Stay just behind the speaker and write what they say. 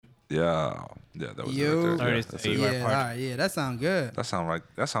Yeah, that was Yo. it right there. Yeah, all right, yeah, that sound good. That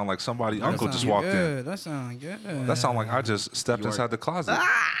sound like somebody uncle just walked in. That sound good. That sound like I just stepped inside the closet.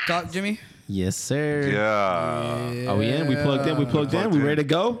 Talk, Jimmy. Yes, sir. Yeah. Are we in? We plugged in. We ready to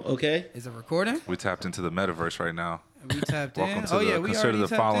go? Okay. Is it recording? We tapped into the metaverse right now. We tapped in. Welcome to the we Consider already the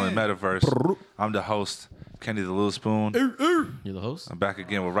tapped Following in. Metaverse. I'm the host, Kenny the Little Spoon. You're the host? I'm back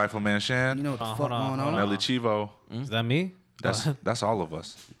again with Rifleman Shan. You know what the fuck hold on, going hold on? Melly Chivo. Is that me? That's all of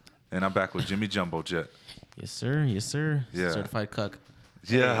us. And I'm back with Jimmy Jumbo Jet. Yes, sir. Yes, sir. Yeah. Certified cuck.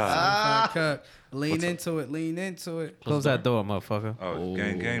 Yeah. Cut. Lean into it. Lean into it. Close that door, motherfucker. Oh,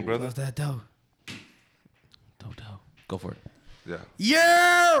 gang, brother. Close that door. Dodo. Go for it. Yeah.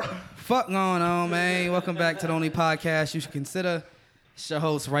 Yeah. Fuck going on, man. Welcome back to the only podcast you should consider. It's your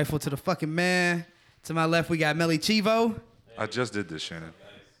host, Rifle to the fucking man. To my left, we got Melly Chivo. I just did this, Shannon.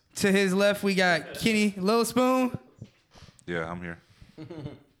 To his left, we got Kenny Little Spoon. Yeah, I'm here.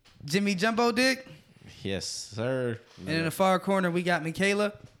 Jimmy Jumbo Dick. Yes, sir. And in the far corner, we got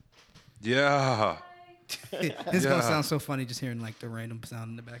Michaela. Yeah. It's gonna sound so funny just hearing like the random sound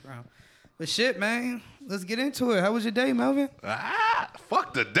in the background. But shit, man, let's get into it. How was your day, Melvin?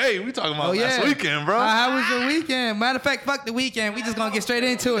 Fuck the day. We talking about Oh, yeah. last weekend, bro. How was your weekend? Matter of fact, fuck the weekend. We just gonna get straight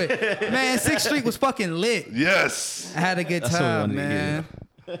into it. Man, 6th Street was fucking lit. Yes. I had a good That's what I time, wanted to man.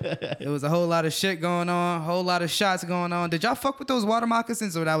 It was a whole lot of shit going on, whole lot of shots going on. Did y'all fuck with those water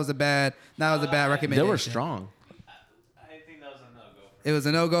moccasins, or that was a bad recommendation? They were strong. I think that was a no-go. It was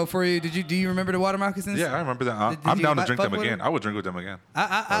a no-go for you. Do you remember the water moccasins? Yeah, I remember that. Did I'm you down to fuck drink them with again. them? I would drink with them again.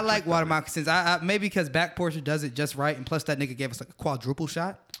 I like water moccasins. I maybe because Back Portia does it just right, and plus that nigga gave us like a quadruple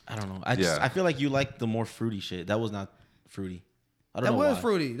shot. I don't know. Yeah. I feel like you like the more fruity shit. That was not fruity. I don't That know was why.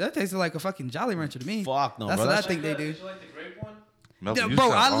 fruity. That tasted like a fucking Jolly Rancher to me. Fuck no, That's bro. what I That's think they do. Did you like the grape one? Melvin, Yeah, you bro,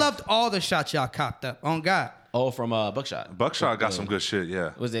 sound I off. loved all the shots y'all copped up. On God. Oh, from Buckshot. Buckshot got some good shit,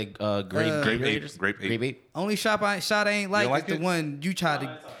 yeah. Was it Grape Ape. Grape Ape. Only shot I ain't like, like is the it? one you tried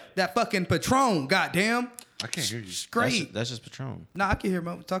to. That fucking Patron, goddamn. I can't hear you. Straight. That's just Patron. Nah, I can hear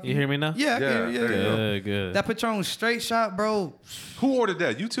Mo talking. You hear me now? Yeah, I can Yeah, hear you. there you go. Good. That Patron straight shot, bro. Who ordered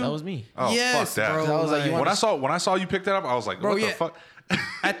that? You two? That was me. Oh, Yes, fuck that. bro. I was like, you When I saw you pick that up, I was like, Bro, what yeah. the fuck?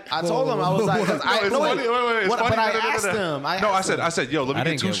 I told him, I was like, 'cause I, it's no, funny. Wait, it's What- funny. but I No, asked him. I said, yo, let me I get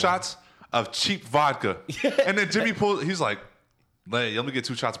didn't 2 get one. shots of cheap vodka. And then Jimmy pulled, he's like, let me get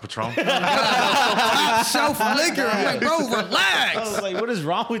 2 shots of Patron. Top shelf liquor. I'm like, bro, I relax. was like, what is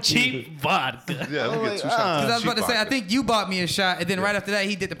wrong with you? Cheap vodka. Yeah, let me get 2 shots. Because I was of about to cheap say, I vodka. think you bought me a shot, and then right after that,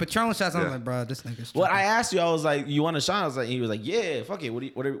 he did the Patron shots. I was Yeah. like, bro, this nigga's. What I tripping. asked you, I was like, you want a shot? I was like, he was like, yeah, fuck it. What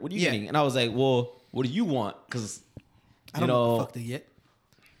are you Yeah. getting? And I was like, well, what do you want? Because I you don't know know, what the fuck they get.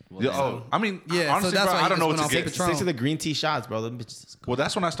 Yeah, oh, I mean, Yeah, so honestly, that's bro, why you I don't know just what went to off get. Patron. stick to the green tea shots, bro. Them bitches is cool. Well,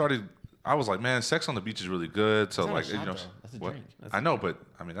 that's when I started. I was like, man, sex on the beach is really good. So not a like, shot, you know, though. That's a what? drink. I know, but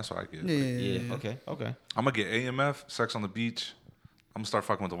I mean, that's what I get. Yeah. Okay. I'm gonna get AMF, sex on the beach. I'm gonna start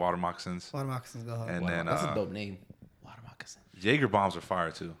fucking with the water moccasins, Water moccasins go hard. and Wow, then that's a dope name. Water moccasin. Jaeger bombs are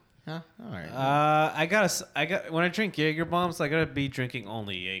fire too. Huh? All right. I got when I drink Jaeger bombs, I gotta be drinking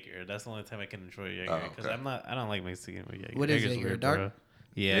only Jaeger. That's the only time I can enjoy Jaeger because okay. I don't like Mexican with Jaeger. What is Jaeger's Jaeger, weird, dark? bro.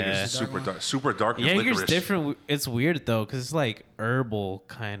 Jaeger's Yeah, just super dark and Jaeger's licorice. different. It's weird though because it's like herbal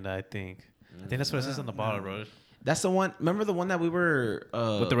kind of. I think that's what it says on the bottle, bro. That's the one. Remember the one that we were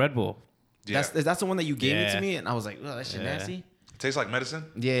With the Red Bull. Yeah. That's the one that you gave it Yeah. to me, and I was like, oh, that shit Yeah. nasty. Tastes like medicine.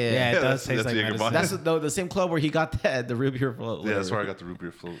 Yeah. Yeah, it does that's- taste that's like Jaeger medicine. bomb. That's the same club where he got the root beer float. Yeah, that's where I got the root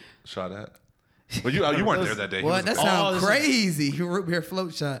beer float shot at. But you weren't there that day. He What? was- That sounds this is- crazy. Root beer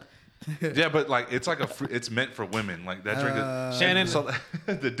float shot. yeah, but like it's like it's meant for women. Like that drink. Shannon. So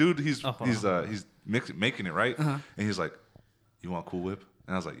the dude, he's hold making it right, and he's like, "You want Cool Whip?"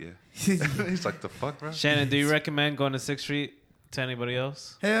 And I was like, "Yeah." He's like, "The fuck, bro?" Shannon, do you recommend going to 6th Street to anybody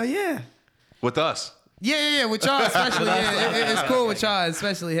else? Hell yeah. With us. Yeah, with y'all especially. It's cool with y'all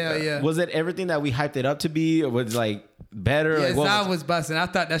especially. Hell yeah. Was it everything that we hyped it up to be, or was it like better? Yeah, like, what Zaz was busting. I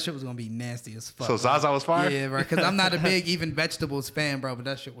thought that shit was gonna be nasty as fuck. So Zaza was fire. Yeah, right. Because I'm not a big even vegetables fan, bro. But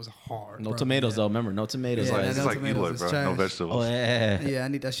that shit was hard. no bro. tomatoes Yeah. though. Remember, no tomatoes. Yeah, like, It's no like tomatoes Eloy, is bro. trash. No vegetables. oh yeah. Yeah, I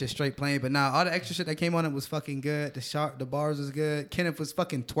need that shit straight plain. But now all the extra shit that came on it was fucking good. The bars was good. Kenneth was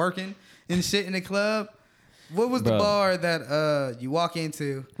fucking twerking and shit in the club. What was the Bro. bar that you walk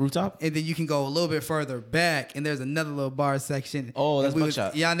into? Rooftop. And then you can go a little bit further back, and there's another little bar section. Oh, And that's we was,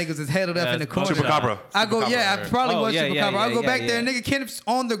 Buckshot. y'all niggas is headed up in the That's corner. Chupacabra. I go, yeah, I probably Oh, was yeah, Chupacabra. yeah, I go yeah, back yeah, there, yeah. nigga Kenneth's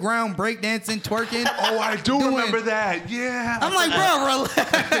on the ground breakdancing, twerking. Oh, I do Doing- remember that. Yeah. I'm like, bro,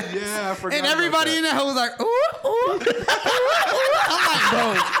 relax. yeah, I forgot. And everybody in there was like, ooh, ooh, ooh, ooh. I'm like,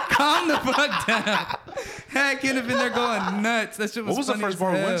 bro, calm the fuck down. Had Kenneth in there going nuts. That shit was What was the funny first as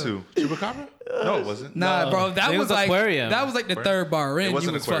bar we hell. went to? Chupacabra? No, it wasn't. Nah, bro, that It was was like aquarium. that was like the third bar in. It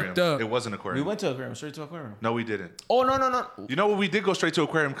wasn't You was aquarium. fucked up. It wasn't We aquarium. went to aquarium, straight to aquarium. No, we didn't. Oh no. You know what? We did go straight to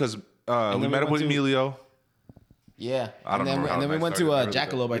aquarium because we then we met up went with to- Emilio. Yeah. I don't remember how And then we night went to started.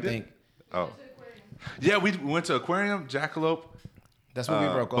 Jackalope, I We did? think. Oh, yeah, we went to aquarium, Jackalope, That's when we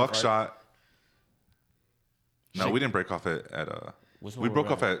broke off. Right? Buckshot. No, we didn't break off at Which one we were broke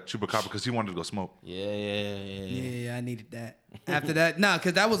we off at Chupacabra because he wanted to go smoke. Yeah. Yeah, I needed that. After that,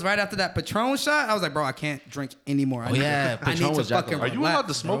 because that was right after that Patron shot. I was like, bro, I can't drink anymore. I need yeah, to, I Patron need to was fucking Jackalope. Are you relax, allowed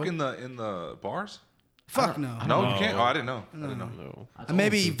to smoke bro. in the bars? Fuck no. No, know. you can't. Oh, I didn't know. I didn't know. No.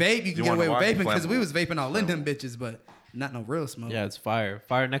 Maybe vape. You can You get away wanna with watch vaping because we Flammable? was vaping all in them bitches, but not no real smoke. Yeah, it's fire.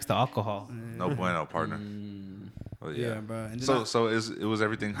 Fire next to alcohol. No bueno, partner. But Yeah, bro. And then So it was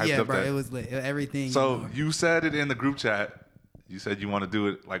everything hyped yeah, up bro. that. It was lit. Everything. So you said it in the group chat. You said you want to do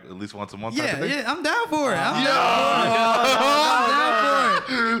it like at least once a month. type of yeah, thing? I'm down for it. I'm down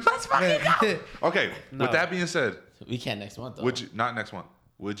for it. Let's fucking go. Okay. No. With that being said, We can't next month though. would you not next month?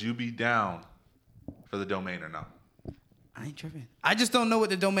 Would you be down for the domain or not? I ain't tripping. I just don't know what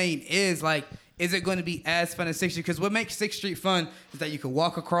the domain is. Like, is it going to be as fun as 6th Street? Because what makes 6th Street fun is that you can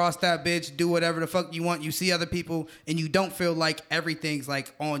walk across that bitch, do whatever the fuck you want. You see other people, and you don't feel like everything's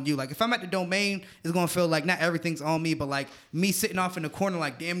like on you. Like, if I'm at the domain, it's going to feel like not everything's on me, but like me sitting off in the corner,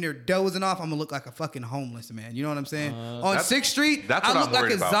 like damn near dozing off, I'm going to look like a fucking homeless man. You know what I'm saying? On That's- 6th Street, that's I what I'm looked like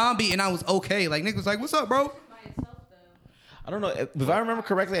worried a about. zombie, and I was okay. Like, niggas was like, what's up, bro? I don't know. If I remember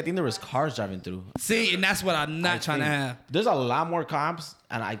correctly, I think there was cars driving through. See, and that's what I'm not trying to have. There's a lot more cops,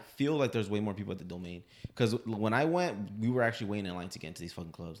 and I feel like there's way more people at the domain. Because when I went, we were actually waiting in line to get into these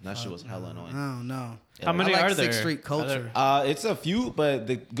fucking clubs. And that shit was hella I annoying. don't know. How many I like are there? 6th Street Are culture. there- It's a few, but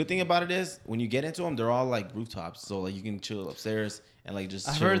the good thing about it is when you get into them, they're all like rooftops. So like you can chill upstairs and like just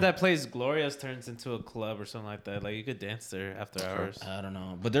I've chill. heard that place Gloria's turns into a club or something like that. Like you could dance there after hours. I don't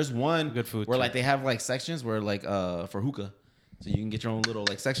know. But there's one Good food, where too. like they have like sections where like for hookah. So you can get your own little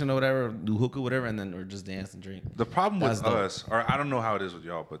like section or whatever, do hookah, whatever, and then or just dance and drink. The problem That's with dope. us, or I don't know how it is with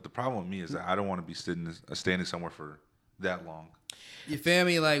y'all, but the problem with me is that I don't want to be standing somewhere for that long. You feel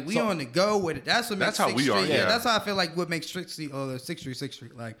me? Like we So- on the go with it. That's what makes That's how 6th we Street. are, yeah. That's how I feel like what makes 6th Street or 6th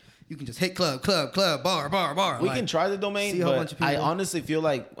Street. Like you can just hit club, bar. We Like, can try the domain, see a whole bunch but of I people. honestly feel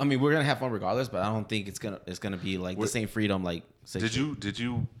like we're gonna have fun regardless. But I don't think it's gonna be like the same freedom like. Did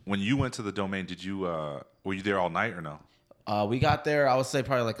you when you went to the domain? Did you were you there all night or no? We got there, I would say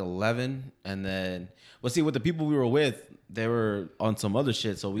probably like 11, and then but see with the people we were with, they were on some other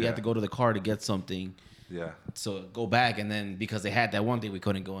shit, so we Yeah. had to go to the car to get something. Yeah. So go back, and then because they had that one thing, we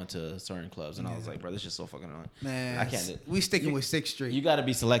couldn't go into certain clubs, and I was like, bro, this is so fucking annoying. man, I can't. We sticking with 6th Street. You got to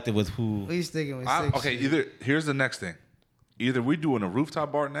be selective with who. We sticking with 6th Okay, Street. either here's the next thing. Either we doing a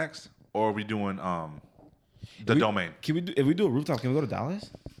rooftop bar next, or we doing the domain. Can we do if we do a rooftop? Can we go to Dallas?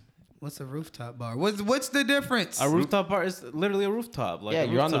 What's a rooftop bar? What's the difference? A rooftop bar is literally a rooftop. Like Yeah, a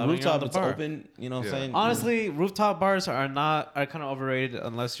you're on the and rooftop. It's bar. open. You know what I'm Yeah. saying? Honestly, rooftop bars are kind of overrated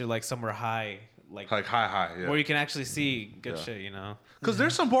unless you're like somewhere high, like Like high, yeah. where you can actually see good Yeah. shit. You know. Because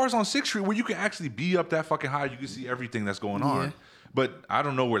there's some bars on 6th Street where you can actually be up that fucking high. You can see everything that's going on. Yeah. But I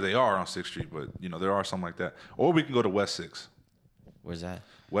don't know where they are on 6th Street, but you know there are some like that. Or we can go to West 6. Where's that?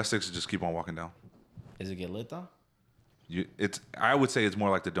 West 6 is just keep on walking down. Is it get lit though? I would say it's more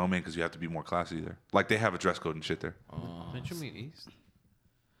like the domain because you have to be more classy there. Like they have a dress code and shit there. Didn't you mean East?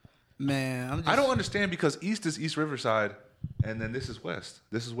 Man, I'm just, I don't understand because East is East Riverside, and then this is West.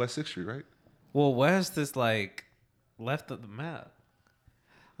 This is West 6th Street, right? Well, West is like left of the map.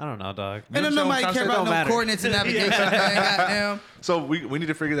 I don't know, dog. And then nobody care about no coordinates and navigation. Man, goddamn. So we need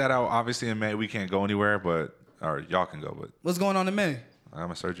to figure that out. Obviously in May we can't go anywhere, but or y'all can go, but What's going on in May? I have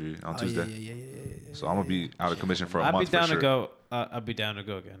my surgery on Oh, Tuesday. yeah. So I'm gonna be out of commission for a I'd be month down for sure. to go. I'd be down to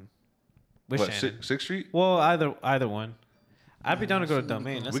go again. With What, Channen. 6th Street? Well, either one. I'd be down to go to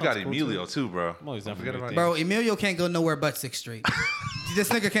Domain. That We got sounds cool, Emilio too. too, bro. I'm always down for Forget new about things. Bro, Emilio can't go nowhere but 6th Street. This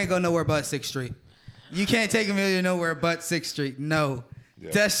nigga can't go nowhere but 6th Street. You can't take Emilio nowhere but 6th Street. No. Yeah.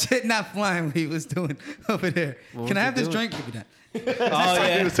 That shit not flying what he was doing over there. What Can I was have he this doing? drink? Give me that. Oh He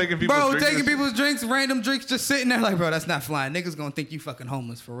yeah. was taking people's Bro, drinks taking and shit. people's drinks, random drinks, just sitting there like, bro, that's not flying. Niggas gonna think you fucking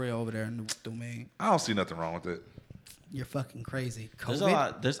homeless for real over there in the domain. I don't see nothing wrong with it. You're fucking crazy. There's a COVID?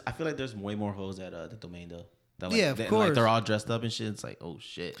 lot. I feel like there's way more hoes at the domain though. That, Yeah, of like, course. they're all dressed up and shit. It's like, oh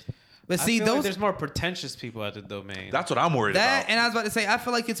shit. But I see, feel like those there's more pretentious people at the Domain. That's what I'm worried that, about. and I was about to say, I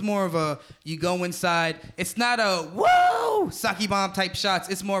feel like it's more of a you go inside. It's not a woo sake bomb type shots.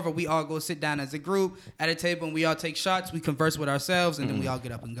 It's more of a we all go sit down as a group at a table and we all take shots. We converse with ourselves and then we all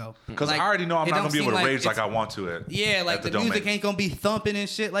get up and go. Because Like, I already know I'm it not don't gonna be seem able to rage like it's- I want to at Yeah, like at the Domain. music ain't gonna be thumping and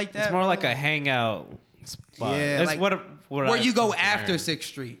shit like that. It's more like a hangout. spot. Yeah, It's like, what where you go after learned. 6th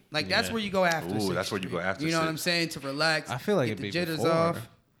Street. Like, that's Yeah. where you go after Ooh, 6th that's where you go Street. after You know what 6th. I'm saying? To relax. I feel like get it'd the be jitters before. off.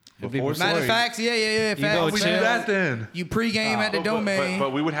 It'd be Before before Matter of you- fact, yeah. You go Facts, chill. We should do that then. You pregame at the But- domain.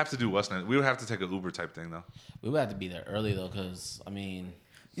 But we would have to do what's next? We would have to take an Uber type thing though. We would have to be there early though, because I mean,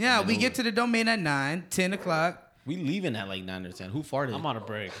 yeah, we get to the domain at 9, 10 o'clock. we leaving at like 9 or 10. Who farted? I'm on a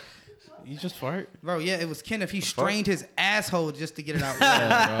break. You just fart? Bro, yeah, it was Kenneth. He fuck? strained his asshole just to get it out.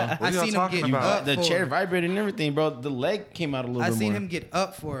 Yeah, bro. I are y'all seen him talking get about? up The for chair it. vibrated and everything, bro. The leg came out a little I bit seen more. him get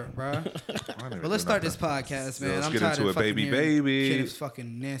up for it, bro. But let's start this podcast, man. Let's I'm get tired into of it, fucking baby, hearing baby. Kenneth's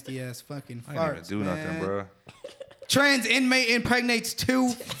fucking nasty ass fucking I didn't farts, even do man. nothing, bro. Trans inmate impregnates 2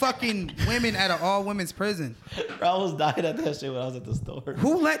 fucking women at an all women's prison. Bro, I almost died at that shit when I was at the store.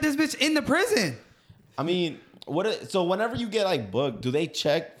 Who let this bitch in the prison? I mean, so whenever you get like booked, do they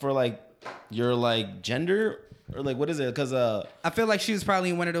check for like your like gender or like what is it? Because I feel like she was probably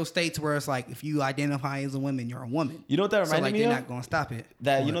in one of those states where it's like if you identify as a woman, you're a woman. you know what that So reminded like me they're of? not gonna stop it.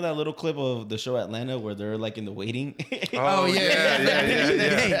 That you know that little clip of the show Atlanta where they're like in the waiting. Oh yeah.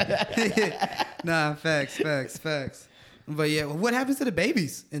 yeah. Nah, facts. But yeah, what happens to the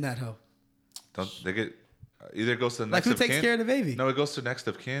babies in that hoe? Don't they get either it goes to the Like next who of takes kin? care of the baby? No, it goes to next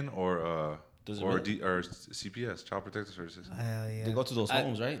of kin or Does it or really? or CPS, Child Protective Services. Hell yeah. They go to those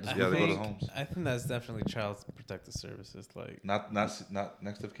homes, right? Yeah, they go to homes. I think that's definitely Child Protective Services. Like, Not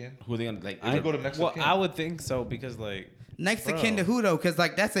next of kin. Who are they gonna like? I go to next well, of kin. I would think so because like Next to Bro. kin to who though? Because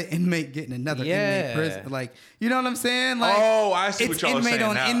like that's an inmate getting another inmate Yeah. prison. Like you know what I'm saying? Like Oh, I see what it's y'all are inmate saying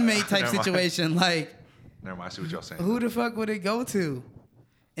on now. inmate type Never mind. situation. Like Never mind. I see what y'all saying. who the fuck would it go to?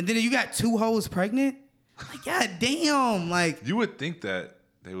 And then you got 2 hoes pregnant. Like god damn. Like You would think that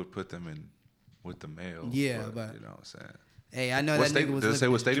they would put them in with the male. Yeah, but- you know what I'm saying. hey, I know What that state- nigga was did it say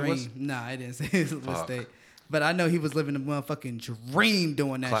living what his state it was? dream. Nah, I didn't say what Fuck. state. But I know he was living a motherfucking dream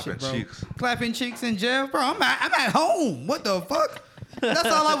doing that Clapping shit, bro. cheeks. Clapping cheeks in jail, bro. I'm at home. What the fuck?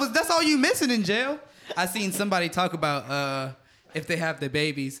 That's all you missing in jail. I seen somebody talk about if they have the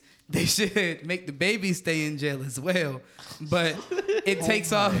babies, they should make the baby stay in jail as well. But it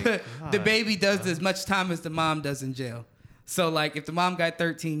takes off. The baby does as much time as the mom does in jail. So like if the mom got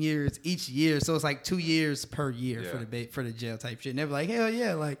 13 years each year, so it's like 2 years per year for Yeah. for the jail type shit. And they're like, hell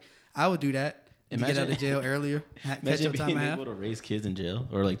yeah, like I would do that. And get Imagine- out of jail earlier. Catch Imagine up time being and a half. able to raise kids in jail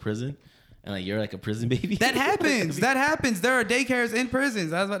or like prison, and like you're like a prison baby. That happens. That happens. There are daycares in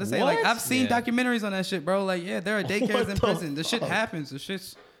prisons. I was about to say, like, What? I've seen Yeah. documentaries on that shit, bro. Like, yeah, there are daycares What in the prison. The shit fuck? happens. The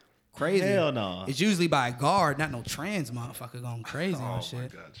shit's crazy. Hell no. It's usually by a guard, not no trans motherfucker going crazy Oh on my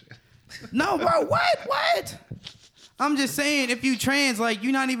shit. god. Jay. No, bro, what? I'm just saying, if you trans, like,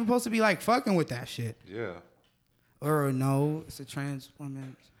 you're not even supposed to be, like, fucking with that shit. Yeah. Or, no, it's a trans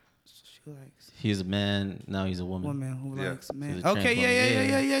woman. She likes He's a man. Now he's a woman. woman who Yeah. likes men. She's a trans Okay,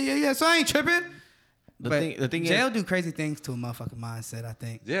 woman. yeah. So I ain't tripping. The thing jail is, do crazy things to a motherfucking mindset, I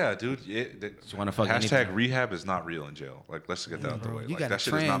think. Yeah, dude. wanna fuck hashtag anything. rehab is not real in jail. Like, let's get that out the way. You Like, got a that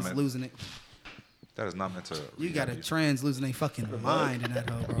shit is not trans meant. losing it. That is not meant to. You got a rehab you. trans losing their fucking mind in that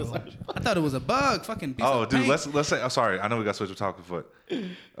hoe, bro. I thought it was a bug. Fucking piece Oh, of dude, paint. let's say. I'm sorry. I know we got switched with talking foot.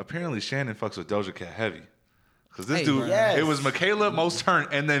 Apparently, Shannon fucks with Doja Cat heavy. Because this Hey, dude, bro. Yes. it was Michaela most turn,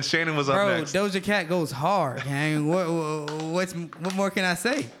 and then Shannon was up Bro, next. Doja Cat goes hard, gang. What more can I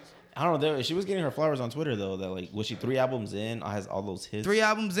say? I don't know. She was getting her flowers on Twitter though. That like, was she 3 albums in? Has all those hits. 3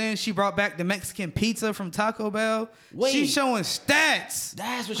 albums in, she brought back the Mexican pizza from Taco Bell. Wait. She's showing stats.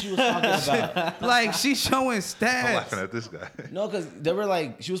 That's what she was talking about. Like, she's showing I'm stats. laughing at this guy. No, because they were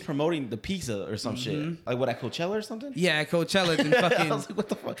like, she was promoting the pizza or some shit. Like what, at Coachella or something? Yeah, Coachella and I fucking. was like, what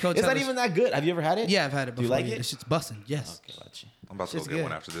the fuck? Coachella's- It's not even that good. Have you ever had it? Yeah, I've had it Do before. you like Yeah, it? This shit's busting. Yes. Okay, gotcha. I'm about to go Shit's get good.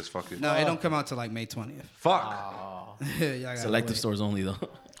 one after this. Fuck it. No, it don't come out till like May 20th. Fuck. Yeah, y'all gotta Selective wait. stores only though.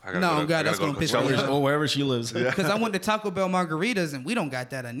 I gotta No, go to- God, I gotta that's go gonna to piss me Coachella. off. Or wherever she lives. Because I went to Taco Bell margaritas and we don't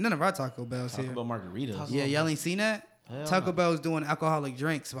got that at none of our Taco Bells Talk here. about margaritas. Yeah, y'all ain't seen that? Hell Taco no. Bell's doing alcoholic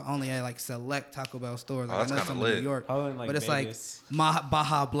drinks, but only at like select Taco Bell stores. Like, Oh, that's I know kinda some in lit. New York, Probably in, like, but it's Vegas. like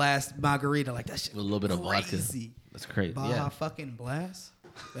Baja Blast margarita, like that shit. With a little bit of vodka. crazy. That's crazy. Baja Yeah. fucking Blast.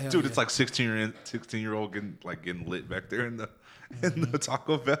 The hell Dude, yeah. it's like 16-year-old getting lit back there in the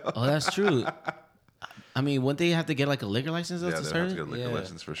Taco Bell. Oh, that's true. I mean, wouldn't they have to get like a liquor license Yeah, to they serve? have to get liquor Yeah.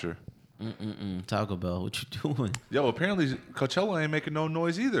 license for sure. Taco Bell, what you doing? Yo, apparently Coachella ain't making no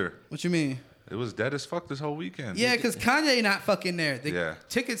noise either. What you mean? It was dead as fuck this whole weekend. Yeah, because Kanye not fucking there. The Yeah.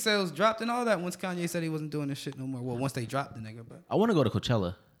 ticket sales dropped and all that once Kanye said he wasn't doing this shit no more. Well, once they dropped the nigga, but I want to go to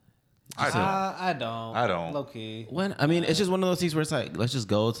Coachella. I don't. I don't. Low key. When I mean, it's just one of those things where it's like, let's just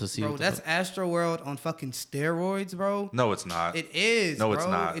go to see. bro, what the that's fuck. Astro World on fucking steroids, bro. No, it's not. It is. No, bro. it's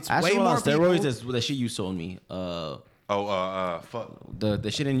not. It's Astro way on more steroids people. is the shit you sold me. Fuck.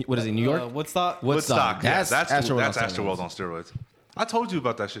 The shit in what is it, New York? Woodstock. Woodstock. Yeah, That's that's Astroworld Astroworld on steroids. I told you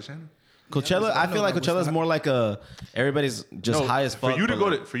about that shit, Shannon. Coachella. I feel like Coachella is more like everybody's just high as fuck. For you to go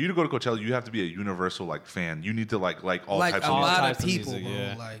to Coachella, you have to be a universal like fan. You need to like all like types a of music. lot of types of people, music, bro.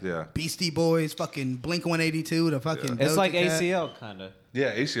 yeah. Like Yeah. Beastie Boys, fucking Blink 182, the fucking. It's Doja like Cat. ACL kind of.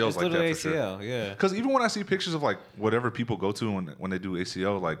 Yeah, ACL is It's like that literally for sure. ACL. Yeah. Because even when I see pictures of like whatever people go to when they do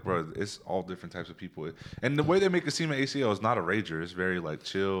ACL, like bro, it's all different types of people. And the way they make it seem at ACL is not a rager. It's very like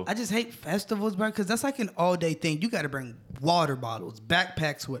chill. I just hate festivals, bro, because that's like an all day thing. You got to bring water bottles,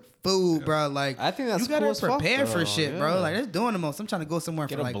 backpacks with food, bro. Like I think that's you gotta cool as fuck, prepare for though. shit, Yeah. bro. Like that's doing the most. I'm trying to go somewhere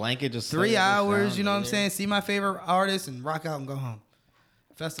Get for a like blanket, just 3 set it hours. down You know what I'm there. saying? See my favorite artist and rock out and go home.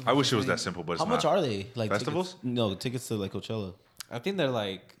 Festival. I wish it was that simple, but it's How much not. are they? Like Festivals? Tickets? No, tickets to like Coachella. I think they're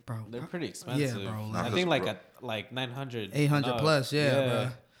like, Bro, they're pretty expensive. yeah, bro, I like- think Bro. like 900, 800 plus, yeah, bro.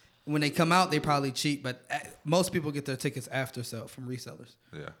 When they come out, they probably cheap, but most people get their tickets after sale from resellers.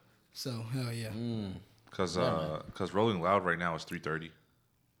 Yeah, So hell yeah. because Rolling Loud right now is $330.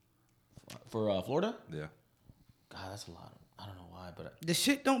 For Florida? Yeah. God, that's a lot. I don't know why, but The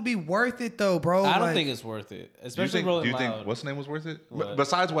shit don't be worth it though, bro. I don't Like, think it's worth it, Do you especially think? Rolling Do you Loud. think what's the name was worth it? What?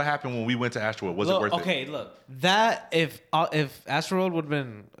 Besides what happened when we went to Astroworld, was it Look, worth okay, look, that if Astroworld would have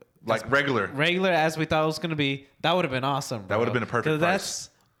been it? Like regular. as we thought it was gonna be, that would have been awesome. That would have been a perfect 'Cause that's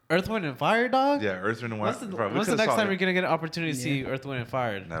Earth, Wind, and Fire, dog. Yeah, Earth, Wind, and Fire. When's the, Bro, we when's the could've next saw time it. you're gonna get an opportunity to see Earth, Wind, and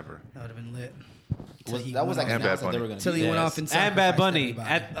Fire? Never. that would have been lit. that was like And announced Bad that they Bunny. were gonna Till do he that. went off and And Bad sacrificed Bunny everybody.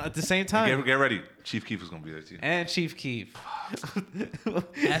 at the same time, Get ready. Chief Keef was gonna be there too. and Chief Keef.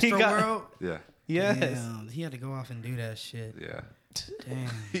 Astro World. Yeah. Yes. Damn, he had to go off and do that shit. Yeah.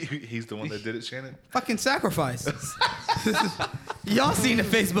 Damn. He's the one that did it, Shannon. Fucking sacrifices. Y'all seen the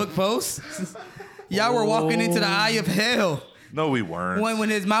Facebook post? Y'all were walking into the eye of hell. No, we weren't. When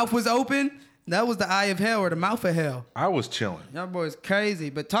his mouth was open, that was the eye of hell or the mouth of hell. I was chilling. Y'all boys crazy.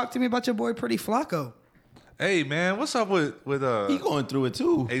 But talk to me about your boy Pretty Flacco. Hey man, what's up with He going through it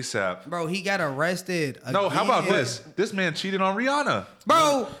too. ASAP? Bro, he got arrested. No, how about again. this? This man cheated on Rihanna.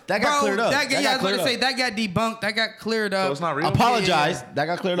 Bro, That got cleared up. That got, That yeah, I got was about to cleared say, up. that got debunked. That got cleared up. So it's not real. Apologize. That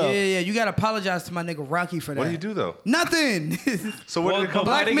got cleared Yeah, up. yeah, you got to apologize to my nigga Rocky for that. What did he do though? Nothing. So what did it come?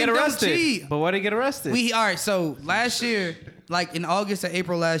 Black why did he men get don't arrested? cheat. But why did he get arrested? All right, so last year, like in August or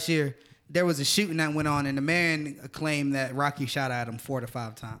April last year, there was a shooting that went on, and the man claimed that Rocky shot at him 4 to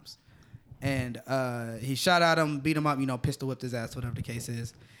 5 times. And he shot at him, beat him up, pistol whipped his ass, whatever the case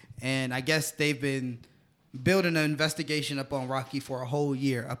is. And I guess they've been building an investigation up on Rocky for a whole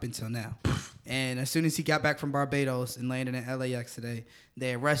year up until now. And as soon as he got back from Barbados and landed in LAX today,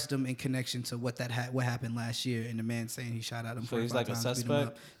 they arrested him in connection to what happened last year. And the man saying he shot at him. So 4 he's to 5 like a times, beat him suspect?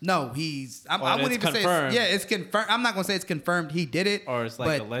 up. No, he's. I Or wouldn't it's even confirmed. say. It's confirmed. I'm not gonna say it's confirmed he did it. Or it's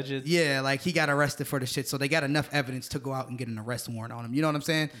like but alleged? Yeah, like he got arrested for the shit. So they got enough evidence to go out and get an arrest warrant on him. You know what I'm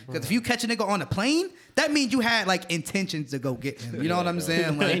saying? Because if you catch a nigga on a plane, that means you had like intentions to go get him. You know what I'm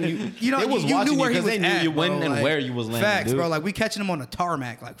saying? Like, And you know, they was you watching knew where you he 'cause was they knew at, you when bro. and Like, where you was landing, Facts, dude. bro. Like we catching him on the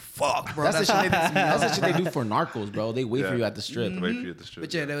tarmac. Like fuck, bro. That's the shit they do. pissed me off. That's the shit they do for narcos, bro. They wait for you at the strip. Wait for you at the strip.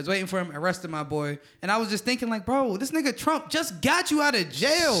 But yeah, they was waiting for him, arrested my boy, and I was just thinking like, bro, this nigga Trump just got you out of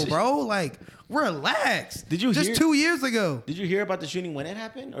jail, bro. Like, relax. Did you just hear- 2 years ago? Did you hear about the shooting when it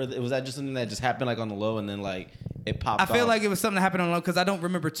happened, or was that just something that just happened like on the low and then like it popped? I feel off? like it was something that happened on low because I don't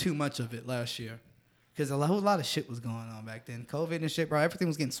remember too much of it last year. Because a whole lot of shit was going on back then. COVID and shit, bro. Everything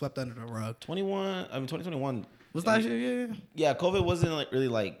was getting swept under the rug. 2021 Was last year? Yeah. Yeah, COVID wasn't like really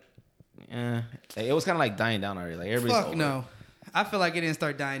like. It was kind of like dying down already. Like everybody's Fuck over no. I feel like it didn't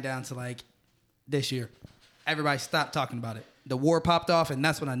start dying down to like this year. Everybody stopped talking about it. The war popped off, and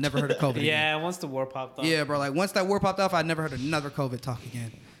that's when I never heard of COVID. yeah, again. once the war popped off. Yeah, bro. Like once that war popped off, I never heard another COVID talk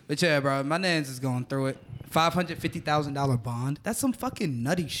again. But yeah, bro, my nans is going through it. $550,000 bond. That's some fucking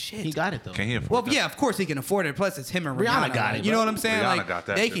nutty shit. He got it though. Can he afford Well, that? yeah, of course he can afford it. Plus, it's him and Rihanna. Rihanna got it, You know bro. what I'm saying? Rihanna Like got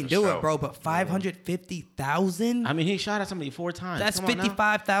that they shit can for do sure. it, bro. But $550,000. I mean, he shot at somebody 4 times. That's Come on now.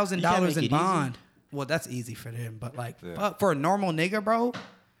 $55,000 You can't make in it bond. Well, that's easy for them, but like Yeah. fuck, for a normal nigga, bro.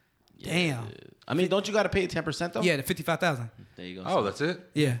 Damn. I mean, don't you got to pay 10% though? Yeah, the 55,000. There you go. Oh, that's it.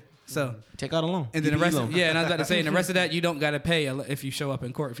 Yeah. So Take out a loan. and then the PPE rest, loan. yeah, and I was about to say, and the rest of that you don't gotta pay if you show up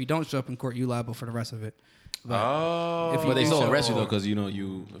in court. If you don't show up in court, you liable for the rest of it. But Oh. If you But they do still show arrest you though up- because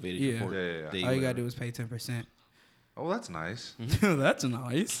you evaded your Yeah. court. Yeah, yeah, yeah. date, all you gotta whatever. do is pay 10%. Oh, that's nice. That's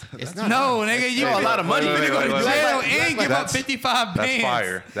nice. It's not. No, nigga, you a lot of money. You finna go to Wait, wait, jail wait. and give up That's- 55 That's bands.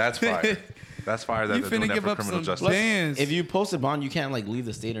 fire. That's fire. That's fire that You they're doing finna that give for up criminal some justice. bands. If you post a bond, you can't like leave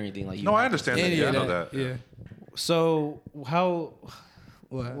the state or anything. Like you No, I have to understand stay. that. Any Yeah, I of know that. that. Yeah. So how,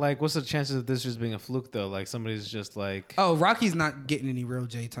 What? like, what's the chances of this just being a fluke though? Like somebody's just like, Oh, Rocky's not getting any real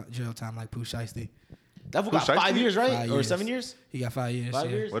jail time like Pooh Shiesty. That fool got Shiesty? 5 years, right? 5 Or years. 7 years? He got 5 years. 5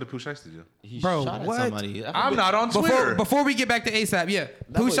 yeah. years? What did Pooh Shiesty do? He Bro, shot what? at somebody. I'm not on Twitter. Before we get back to ASAP, yeah,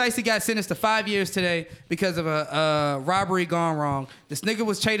 Pooh was- Shiesty got sentenced to 5 years today because of a robbery gone wrong. This nigga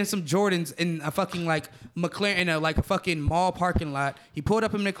was trading some Jordans in a fucking like McLaren, in a fucking mall parking lot. He pulled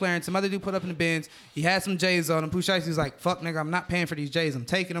up in McLaren. Some other dude put up in the Benz. He had some J's on him. Pooh Shiesty was like, "Fuck, nigga, I'm not paying for these J's. I'm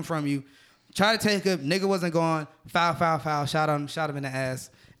taking them from you." Try to take him. Nigga wasn't going. Foul. Shot him in the ass,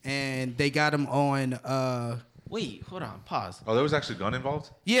 and they got him on. Wait, hold on. Pause. Oh, there was actually a gun involved?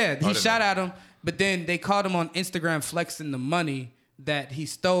 Yeah, he didn't shot know. at him, but then they caught him on Instagram flexing the money that he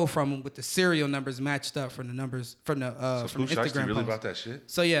stole from him with the serial numbers matched up from the numbers from the So from Pooh the Shiesty Instagram really post. about that shit?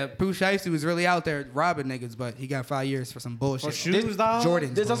 So yeah, Pooh Shiesty was really out there robbing niggas, but he got 5 years for some bullshit. For shoes, dog?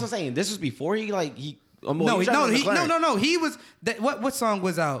 Jordans. This bro. that's what I'm saying. This was before he like he. No, he was. What song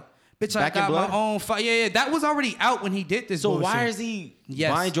was out? Bitch, Back in I got Blood? my own fire. Yeah, that was already out when he did this. So bullshit. why is he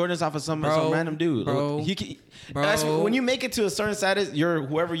Yes. buying Jordans off of some Bro, random dude? bro, bro. That's, when you make it to a certain status, you're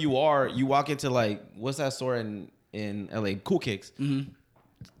whoever you are. You walk into like what's that store in LA? Cool Kicks. Mm-hmm.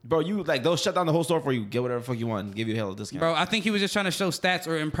 Bro, you like they'll shut down the whole store for you. Get whatever the fuck you want. And give you a hell of a discount. Bro, I think he was just trying to show stats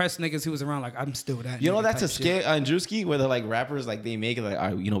or impress niggas who was around. Like, I'm still that. You know nigga that's a type shit. skit on Drewski where they're like rappers like they make it like, all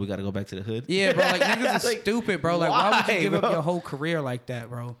right, we got to go back to the hood. Yeah, bro. Like niggas is Like, stupid, bro. Like, why would you why, give up bro? your whole career like that,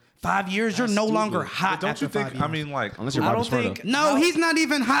 bro? 5 years, you're That's no stupid. longer hot. But don't after you think, 5 years. I mean, like, Unless you're I Bobby don't Shmurda. think- No, he's not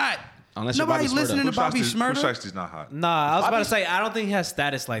even hot. Unless you're Nobody Bobby Shmurda. listening to Pooh Bobby Shiesty- Pooh Shmurda. Shiesty's not hot. Nah, I was about Bobby- to say I don't think he has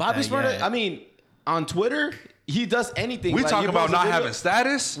status like Bobby that. Shmurda. yet. I mean, on Twitter, he does anything. We like, talking he about posts a not video- having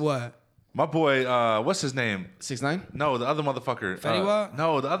status? What? My boy, what's his name? 6ix9ine. No, the other motherfucker. Fetty Wap?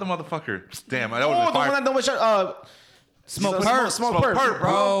 No, the other motherfucker. Damn, that would Oh, have the been one fire. that don't shut. Smoke Smoke Perp. Smoke Smoke Perp, Perp, bro.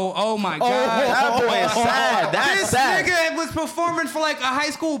 Bro, oh my Oh, god. that boy is sad. That's This sad. nigga was performing for like a high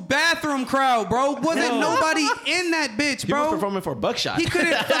school bathroom crowd, bro. Wasn't nobody in that bitch, He was bro. performing for Buckshot. He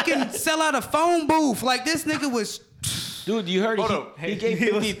couldn't fucking sell out a phone booth. Like this nigga was. Dude, you heard Hold he, up. he gave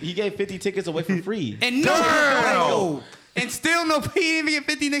 50, he gave 50 tickets away for free. And no, and still no, he didn't even get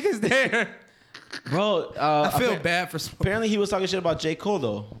 50 niggas there. Bro, I feel bad for Smoke. apparently he was talking shit about J. Cole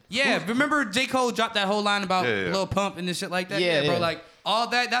though. Yeah, remember J. Cole dropped that whole line about Yeah, yeah. Lil Pump and this shit like that? Yeah, bro. yeah. Like all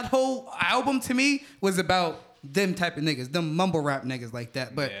that whole album to me was about them type of niggas, them mumble rap niggas like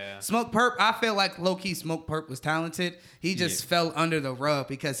that. But Yeah. Smoke Perp, I feel like low key Smoke Perp was talented. He just fell under the rug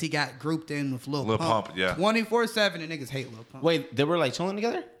because he got grouped in with Lil Lil Pump. Pump, yeah. 24/7 and niggas hate Lil Pump. Wait, they were like chilling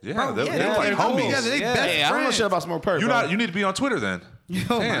together? Yeah, Bro, they, yeah, they were like came cool homies. together. They Yeah. best Hey, I don't know friends. shit about Smoke Perp. You need to be on Twitter then.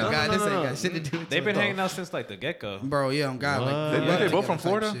 Oh Damn. my god, this no. ain't got shit to do with They've been Twitter. hanging out since like the get go. Bro, yeah, on God, like They- grew up they together both from type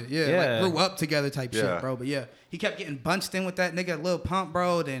Florida? shit. Yeah, Yeah. like grew up together type Yeah. shit, bro. But yeah, he kept getting bunched in with that nigga Lil Pump,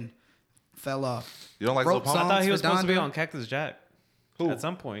 bro. Then fell off. You don't like Wrote Lil Pump? I thought he for was supposed to be Donda? on Cactus Jack. Who? At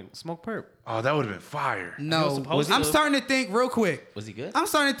some point, Smoke Perp. Oh, that would have been fire. No, supposed I'm to. starting to think real quick. Was he good? I'm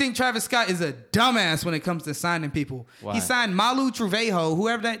starting to think Travis Scott is a dumbass when it comes to signing people. Why? He signed Malu Trevejo,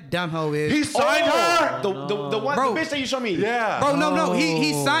 whoever that dumb hoe is. He signed her. The one, Bro. the bitch that you showed me. Yeah. Bro, no,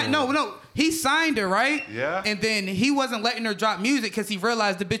 he signed no. He signed her, right? Yeah. And then he wasn't letting her drop music because he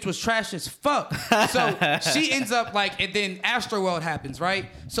realized the bitch was trash as fuck. So she ends up like, and then Astroworld happens, right?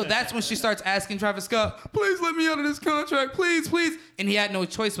 So that's when she starts asking Travis Scott, please let me out of this contract, please. And he had no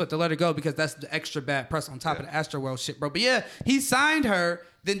choice but to let her go because that's the extra bad press on top of the Astroworld shit, bro. But yeah, he signed her,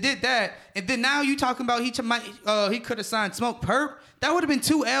 then did that, and then now you talking about he could have signed Smoke Perp. That would have been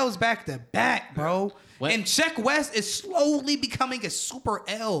 2 L's back to back, bro. What? And Sheck West is slowly becoming a super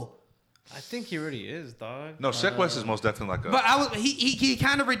L. I think he already is, dog. No, Sheck West is most definitely like a. But he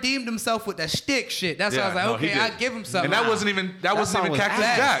kind of redeemed himself with that shtick shit. That's why I was like, no, he okay, did. I give him something. And that wasn't even song was Cactus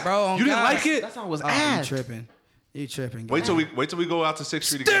ass, Jack, bro, on You didn't God. like it? That song was Oh, you ass. tripping. You tripping. Wait till we go out to 6th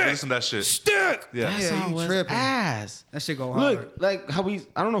Street and listen to that shit. Stick. Yeah. That Yeah, song you was tripping. ass. That shit go hard. Look, like how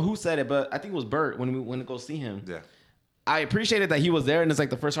I don't know who said it, but I think it was Bert when we went to go see him. Yeah. I appreciated that he was there, and it's like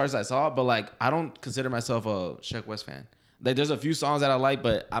the first artist I saw, but like I don't consider myself a Sheck West fan. Like there's a few songs that I like,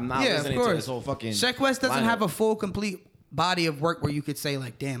 but I'm not Yeah, of listening to course. this whole fucking. Sheck West doesn't lineup. have a full, complete body of work where you could say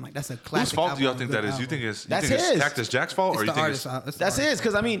like, damn, like that's a classic. Whose fault do y'all album, think a that good is? You album. think it's That's it's his. Cactus Jack's fault, or It's you the think artist. it's It's the That's artist. his,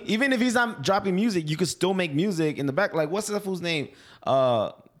 because I mean, even if he's not dropping music, you could still make music in the back. Like what's that fool's name?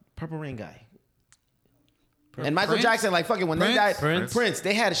 Purple Rain guy. And Michael Prince? Jackson, like fucking when they Prince? died, Prince,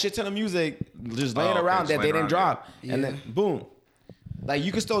 they had a shit ton of music just laying okay, around that just they laying didn't around, drop, yeah. and then boom. Like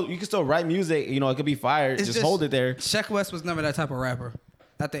you can still write music, you know, it could be fire. It's Just hold it there. Sheck West was never that type of rapper.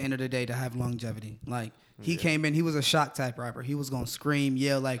 At the end of the day, to have longevity, like he came in, he was a shock type rapper. He was gonna scream,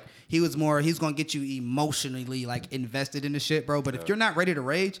 yell, like he's gonna get you emotionally like invested in the shit, bro. But if you're not ready to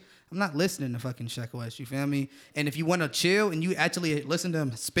rage, I'm not listening to fucking Sheck West. You feel me? And if you want to chill and you actually listen to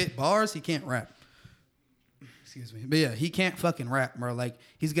him spit bars, he can't rap. Excuse me. But yeah, he can't fucking rap, bro. Like,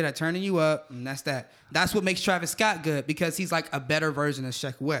 he's good at turning you up, and that's that. That's what makes Travis Scott good, because he's like a better version of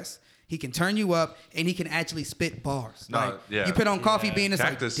Sheck West. He can turn you up, and he can actually spit bars. No, like, yeah. You put on Coffee Bean, it's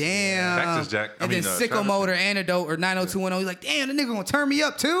Cactus, like, damn. Cactus Jack. And then Sicko Travis. Mode or Antidote or 90210, he's like, damn, the nigga gonna turn me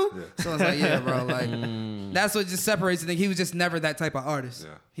up too? Yeah. So it's like, yeah, bro. Like, that's what just separates the thing. He was just never that type of artist.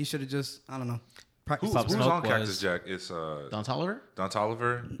 Yeah. He should have just, I don't know. Who's Pop on Smoke Cactus was- Jack? It's Don Toliver? Don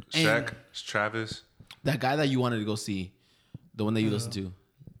Toliver, Shaq, Travis, That guy that you wanted to go see, the one that you listened to.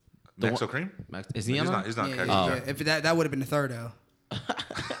 Maxo Cream. Max, is he on He's there? not. He's not Yeah, Cactus yeah, Jack. yeah. If that would have been the third L.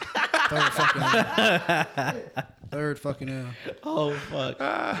 Third fucking L. Third fucking L. Oh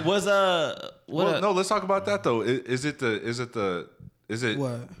fuck. Was Well, no, let's talk about that though. Is it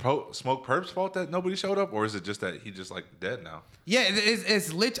What? Smoke Perp's fault that nobody showed up, or is it just that he just like dead now? Yeah,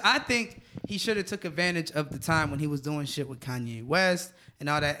 it's lit. I think he should have took advantage of the time when he was doing shit with Kanye West and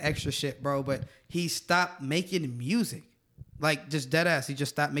all that extra shit, bro. But he stopped making music. Like, just dead ass. He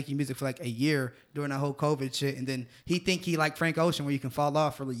just stopped making music for like a year during that whole COVID shit. And then he think he like Frank Ocean, where you can fall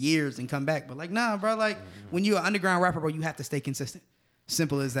off for years and come back. But like, nah, bro. Like, when you're an underground rapper, bro, you have to stay consistent.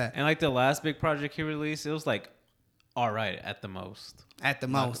 Simple as that. And like the last big project he released, it was like all right at the most. At the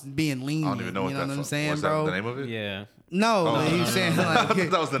most, being lean. I don't even know you what know that what I'm was. saying, What's that, bro? the name of it? Yeah. No, Oh. but he was saying like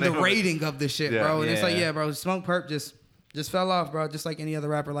That was the name of it. rating of the shit, Yeah. bro. And it's like, Yeah. yeah, bro, Smoke Perp just fell off, bro. Just like any other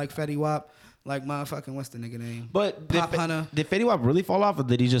rapper, like Fetty Wap, like motherfucking what's the nigga name? But Pop Hunter. did Fetty Wap really fall off, or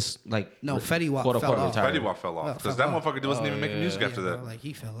did he just like No, Fetty Wap quote, fell unquote, off. retire? Fetty Wap fell off because fell that off. motherfucker wasn't even making music after Yeah, that. bro, like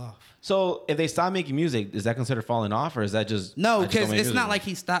he fell off. So if they stop making music, is that considered falling off, or is that just No, I just don't because make it's music? not like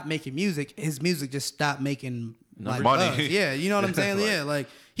he stopped making music. His music just stopped making like Money. buzz. Yeah, you know what I'm saying? Like- Yeah, like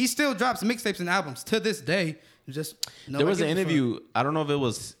he still drops mixtapes and albums to this day. Just There was an nobody gives a fuck. interview. I don't know if it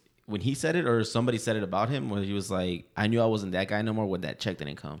was when he said it or somebody said it about him, where he was like, "I knew I wasn't that guy no more when that check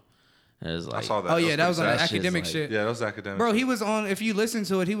didn't come." And it was like, I saw that. Oh yeah, that was on pretty the That shit's academic like- shit. sad. Yeah, that was academic. Bro, he was on. If you listen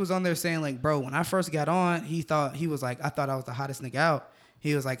to it, he was on there saying like, bro, when I first got on, he was like, I thought I was the hottest nigga out.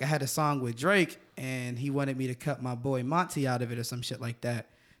 He was like, I had a song with Drake, and he wanted me to cut my boy Monty out of it or some shit like that.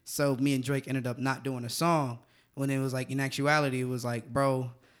 So me and Drake ended up not doing a song. When it was like, in actuality, it was like, bro,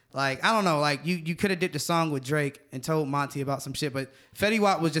 like I don't know, like you could have did the song with Drake and told Monty about some shit, but Fetty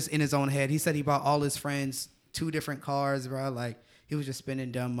Wap was just in his own head. He said he bought all his friends 2 different cars, bro. Like he was just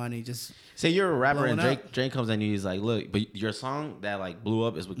spending dumb money, just. say you're a rapper and blowing Drake comes in and he's like, "Look, but your song that like blew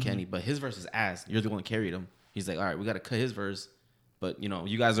up is with Mm-hmm. Kenny, but his verse is ass. You're the one that carried him." He's like, "All right, we got to cut his verse, but you know,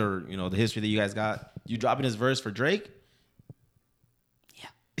 you guys are, you know, the history that you guys got. You dropping his verse for Drake."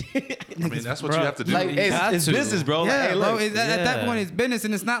 I mean, that's what Bro, you have to do. Like, You it's got to. business, bro. Yeah, Like, hey, bro. look, At that Yeah. point, it's business,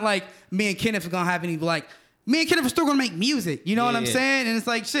 and it's not like me and Kenneth are gonna have any like. Me and Kenneth are still gonna make music. You know what I'm Yeah. saying? And it's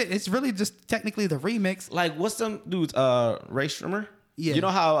like shit. It's really just technically the remix. like what's some dudes? Ray Strimmer. Yeah. You know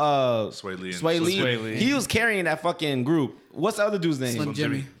how Sway Lee and- Sway Lee, Sway Lee. he was carrying that fucking group. What's the other dude's name? Slim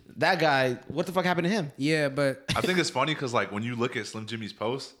Jimmy. That guy. What the fuck happened to him? Yeah, but I think it's funny because like when you look at Slim Jimmy's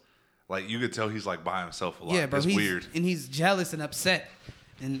post, like you could tell he's like by himself a lot. yeah, bro. It's He's weird. and he's jealous and upset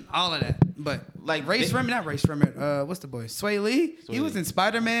and all of that. But Like, Ray they- Strimmer, not Ray Strimmer. What's the boy? Sway Lee. He was in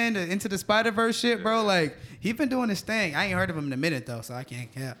Spider-Man, Into the Spider-Verse shit, bro. Like he been doing his thing. I ain't heard of him in a minute though, so I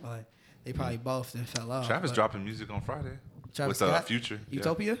can't cap. Like they probably both then fell off. Travis but- dropping music on Friday Travis with Scott? Future. Yeah.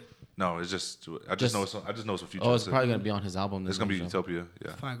 Utopia. No, it's just I Just- just know it's a Future. Oh, it's said. probably gonna be on his album. It's gonna be Utopia.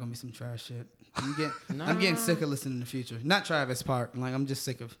 Yeah. Probably gonna be some trash shit. I'm getting sick of listening to Future. Not Travis part. Like I'm just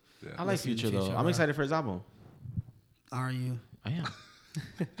sick of. I like listening to Future though. Future, I'm bro. excited for his album. Are you? I am.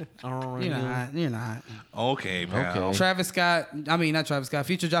 You're not. You're not. Okay, pal. Okay. Travis Scott. I mean, not Travis Scott.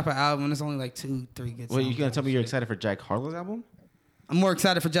 Future drop an album. And it's only like 2-3 good. Wait, you songs. gonna tell me you're excited for Jack Harlow's album? I'm more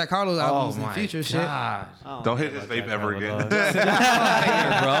excited for Jack Harlow's albums than Future shit. God. Don't hit his vape ever again.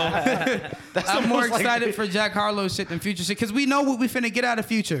 I'm more excited for Jack Harlow's shit than Future shit because we know what we finna get out of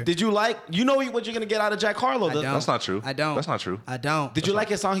Future. Did you like? You know what you're gonna get out of Jack Harlow? I don't. That's not true. I don't. That's not true. I don't. Did you like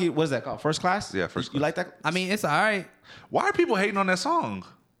his song? What is that called? First Class? Yeah, First You Class. like that? I mean, it's all right. Why are people hating on that song?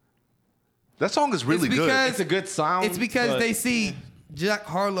 That song is really It's good. because- It's a good sound. It's because but- they see Jack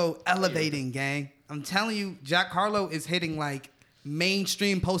Harlow elevating, gang. I'm telling you, Jack Harlow is hitting like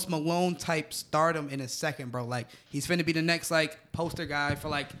mainstream Post Malone type stardom in a second, bro. Like he's finna be the next like poster guy for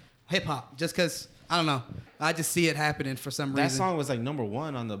like hip hop. Just cause I don't know, I just see it happening for some reason. that song was like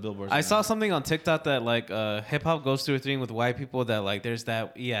 #1 on the Billboard. I saw something on TikTok that like hip hop goes through a thing with white people that like there's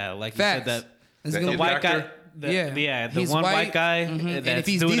that like Facts. you said It's That gonna the indie white guy actor? the He's one white white, guy mhm. that's and if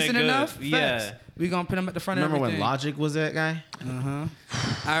he's doing decent it good. enough, yeah. facts. We gonna put him at the front Remember of when everything. Logic was that guy?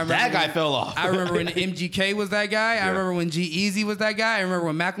 I remember That guy when- fell off. I remember when MGK was that guy. I remember when G-Eazy was that guy. I remember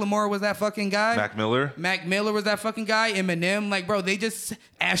when Macklemore was that fucking guy. Mac Miller. Mac Miller was that fucking guy. Eminem, like, bro, they just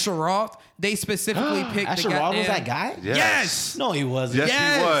Asher Roth. They specifically picked Asher the Roth goddamn, was that guy? Yes. No, he wasn't.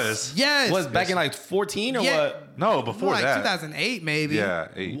 Yes, he was. Yes. Was back in like 14 or Yeah. what? No, before like that. 2008 maybe. Yeah,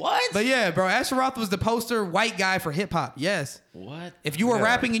 8. What? But yeah, bro, Asher Roth was the poster white guy for hip hop. Yes. What? If you were Yeah.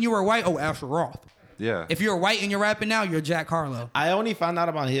 rapping and you were white, oh, Asher Roth. Yeah. If you're white and you're rapping now, you're Jack Harlow. I only found out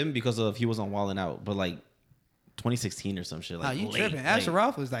about him because of he was on Wildin' Out, but like 2016 or some shit. Like, Oh, you late, tripping. late. Asher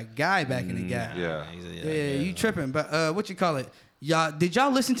Roth was that guy back in the game. Yeah. Yeah, you tripping. But what you call it? Y'all, did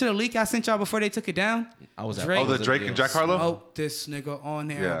y'all listen to the leak I sent y'all before they took it down? I was at Drake. Oh, the Drake and Jack Harlow? Smoked this nigga on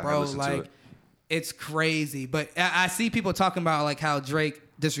there, Yeah, I bro. listened to Like, it. it's crazy. But I see people talking about like how Drake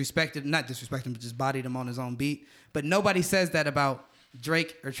not disrespected him, but just bodied him on his own beat. But nobody says that about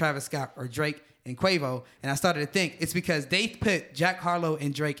Drake or Travis Scott or Drake and Quavo. And I started to think it's because they put Jack Harlow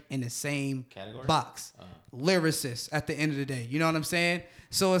and Drake in the same Category? box. Lyricists at the end of the day. You know what I'm saying?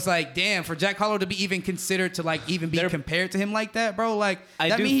 So it's like, damn, for Jack Harlow to be even considered to like even be compared to him like that, bro, like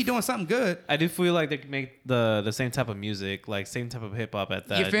that mean he doing something good. I do feel like they can make the same type of music, like same type of hip hop at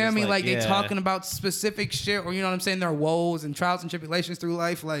that. You feel Just me? Like they yeah. talking about specific shit, or you know what I'm saying, their woes and trials and tribulations through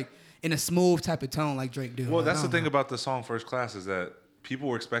life, like in a smooth type of tone, like Drake do. Well, Like, that's I the don't thing know. about the song First Class is that people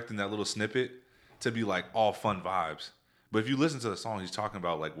were expecting that little snippet to be like all fun vibes. But if you listen to the song, he's talking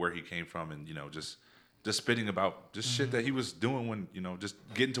about like where he came from and, you know, just spitting about just shit that he was doing when, you know, just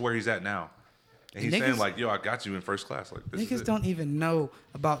getting to where he's at now. And he's saying Niggas- like, yo, I got you in First Class. Like, this is Niggas it. don't even know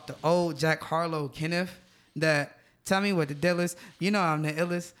about the old Jack Harlow Kenneth that tell me what the deal is. You know I'm the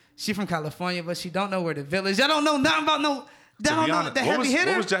illest. She from California, but she don't know where the village. Y'all don't know nothing about no. They To don't be know honest, the heavy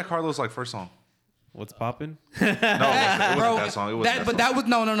hitter. what was Jack Harlow's like first song? What's popping? No, it wasn't Bro, that song. It wasn't but that was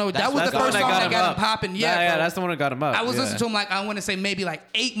no. That was the That's first the song one that got him popping. Yeah, bro. that's the one that got him up. I was yeah. listening to him like I want to say maybe like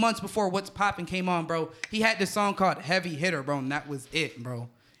 8 months before What's Poppin' came on, bro. He had this song called Heavy Hitter, bro, and that was it, bro.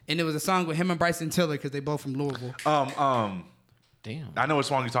 And it was a song with him and Bryson Tiller because they both from Louisville. Damn. I know what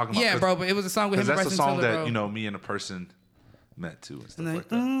song you're talking about. Yeah, bro, but it was a song with him and Because that's Bryson the song Tiller, that, bro. you know, me and a person met to and stuff And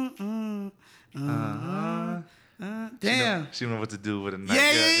like like, that. damn. She know what to do with a knife.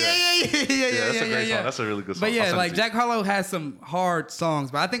 Yeah. That's a great song. That's a really good song. But I'll yeah, send it like to you. Jack Harlow has some hard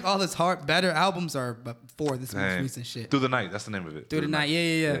songs, but I think all his better albums are before this most Dang. recent shit. Through the Night. That's the name of it. Through the night,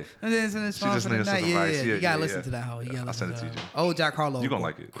 yeah. And then it's She just for the needs some night, advice. yeah. Yeah, You gotta yeah, listen yeah. to that hoe. You gotta I'll listen send it to to that you, hoe. Oh, Jack Harlow. You gonna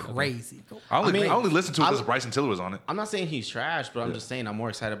like it. Crazy. I only mean, listened to it because Bryson Tiller was on it. I'm not saying he's trash, but I'm just saying I'm more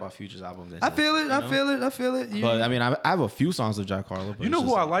excited about Future's album. Than I his, feel it. you I know? feel it. I feel it. You- But I mean, I have a few songs of Jack Harlow. But You know it's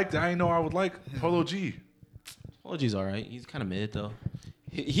who I just, liked that I didn't know I would like? Polo G. Oh, G's all right. He's kind of mid though.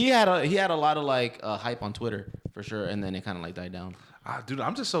 He had a lot of like hype on Twitter for sure, and then it kind of like died down. Dude,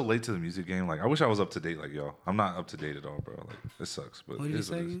 I'm just so late to the music game. Like, I wish I was up to date like y'all. I'm not up to date at all, bro. Like, it sucks. But What it did you is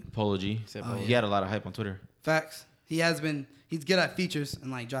what say? it is. again? Polo G. He had a lot of hype on Twitter. Facts. He's good at features and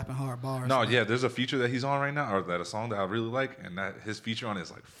like dropping hard bars. No, yeah, there's a feature that he's on right now, or that a song that I really like, and that his feature on it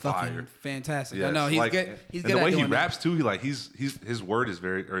is like fire. Fucking fantastic. Yeah, I know he's like, good. He's and good the at way he doing that. raps too. His wording is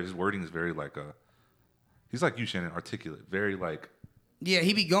very like he's like you, Shannon, articulate, very like. Yeah,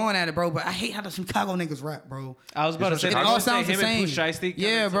 he be going at it, bro. But I hate how the Chicago niggas rap, bro. I was about to say, It I all would say sounds the him and same. Pooh Shiesty kinda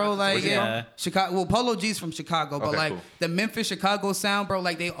Yeah, bro. sound the Like same. yeah, Chicago. Well, Polo G's from Chicago, but Okay, like cool. the Memphis Chicago sound, bro.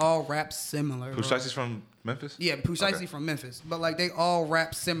 Like they all rap similar. Pooh bro. Shicey's from Memphis. Yeah, Pooh Shiesty Okay. from Memphis, but like they all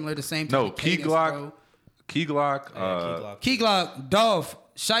rap similar, the same. Type No, of Key cadence, Glock, bro. Key Glock, Key Glock, Dolph,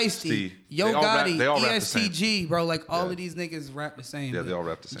 Shiesty, Steve. Yo They all rap- Gotti, they all rap the same. ESTG, bro. Like all Yeah. of these niggas rap the same. Yeah, but they all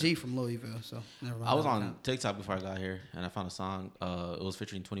rap the same. G from Louisville, so never mind. I was That on count. TikTok before I got here, and I found a song. It was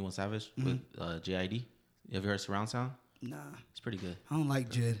featuring 21 Savage Mm-hmm. with JID. Have you heard Surround Sound? Nah, It's pretty good. I don't like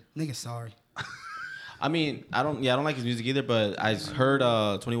Jid. Nigga, sorry. I mean, I don't like his music either, but I heard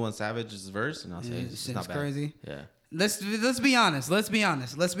 21 Savage's verse, and I'll say Yeah, it's shit's not bad. crazy. Yeah. Let's be honest. Let's be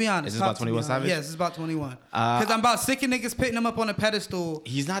honest. Is this Talk about to me 21 on- Savage? Yes, it's about 21. Because I'm about sick of niggas putting him up on a pedestal.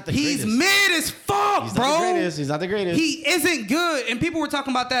 He's not the He's greatest. mid as fuck, He's bro. not the greatest. He's not the greatest. He isn't good. And people were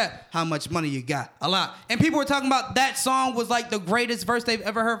talking about that. How much money you got? A lot. And people were talking about that song was like the greatest verse they've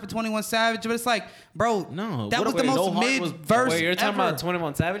ever heard for 21 Savage. But it's like, bro, No, that what was if the No most Heart mid was- verse Wait, you're talking ever. about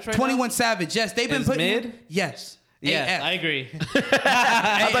 21 Savage right 21 now? Savage. Yes, they've been Is putting mid? Yes. Yes, AF. I agree.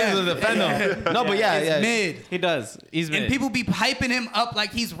 I thought he was a defend him. No, but yeah, It's yeah. mid. He does. He's mid. And people be hyping him up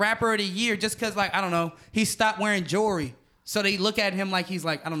like he's rapper of the year just because, like, I don't know, he stopped wearing jewelry. So they look at him like he's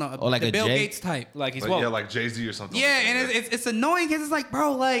like, I don't know, Or like the a Bill Jay? Gates type. like he's Like, woke. yeah, like Jay-Z or something. Yeah, like and that. it's annoying because it's like,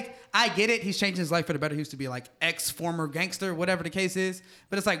 bro, like, I get it. He's changing his life for the better. He used to be like ex-former gangster, whatever the case is.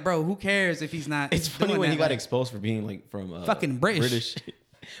 But it's like, bro, who cares if he's not It's funny doing when that, he got like- exposed for being like from Fucking British.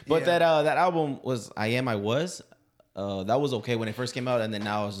 But Yeah. that album was I Am I Was. that was okay when it first came out, and then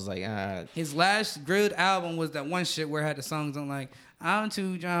now it's just like His last good album was that one shit where it had the songs on like I'm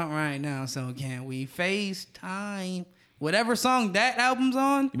too drunk right now, so can we FaceTime? Whatever song that album's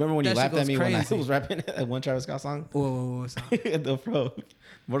on. You remember when you that laughed shit at me goes when I crazy. was rapping that one Travis Scott song? Whoa, song. The Pro.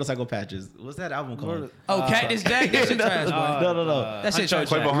 Motorcycle Patches. What's that album called? Oh, Cactus Jack. That shit trash, boy. No. That shit trash.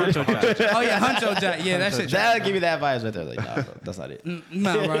 Huncho Jack. Oh yeah, Huncho Jack. Yeah, that shit trash. That give me that vibes right there. Like, nah, bro, that's not it.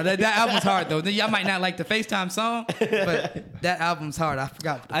 No, bro, that album's hard though. Y'all might not like the FaceTime song, but that album's hard. I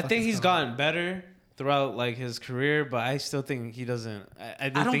forgot. What the I fuck think it's he's called. gotten better throughout like his career, but I still think he doesn't. I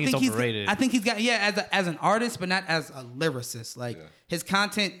do I don't think he's overrated. I think he's got as an artist, but not as a lyricist. Like his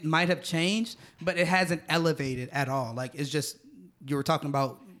content might have changed, but it hasn't elevated at all. Like it's just you were talking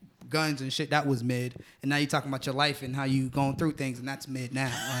about guns and shit that was mid, and now you're talking about your life and how you going through things, and that's mid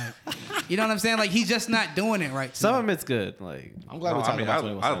now. Like, you know what I'm saying? Like he's just not doing it right. Some of it's good. Like I'm glad we're No, I talking mean, about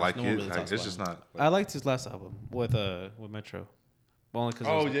I 21 like Savage. No one it. really Like, talks it's about just it. not. I liked his last album with Metro. Only because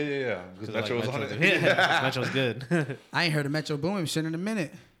Oh yeah. Because Metro was on it. Yeah, Metro's good. I ain't heard of Metro Boomin shit in a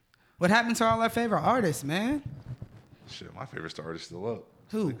minute. What happened to all our favorite artists, man? Shit, my favorite star is still up.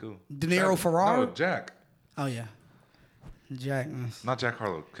 Who? Pretty cool. De Niro Jack- Ferraro? No, Jack. Oh yeah, Jack. Not Jack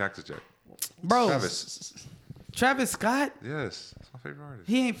Harlow. Cactus Jack. Bro, Travis. Travis Scott. Yes, that's my favorite artist.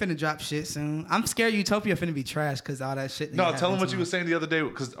 He ain't finna drop shit soon. I'm scared Utopia finna be trash because all that shit. No, tell him what you were saying the other day.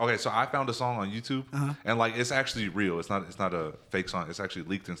 Because okay, so I found a song on YouTube, and like it's actually real. It's not a fake song. It's actually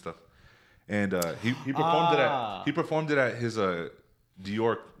leaked and stuff. And he performed it at his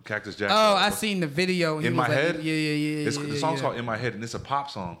Dior Cactus Jack. Oh, I seen the video. He In was My like, Head. Yeah. The song's called In My Head, and it's a pop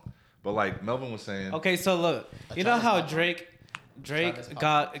song. But like Melvin was saying, Okay, so look, you know how Drake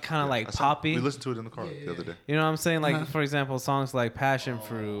got kind of like poppy. We listened to it in the car the other day. You know what I'm saying? Like for example, songs like Passion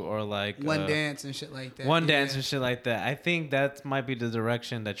Fruit or like One Dance and shit like that. One yeah. Dance and shit like that. I think that might be the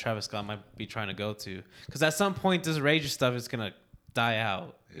direction that Travis Scott might be trying to go to. Because at some point, this rage stuff is gonna die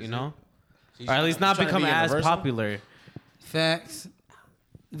out. You know, or at least not trying to become be as universal? popular. Facts.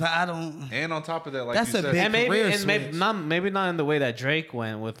 But I don't. And on top of that, like That's you a said, big- And maybe career and maybe switch. not in the way that Drake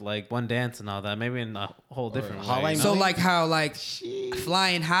went with like One Dance and all that. Maybe in a whole different way. Hotline So like how like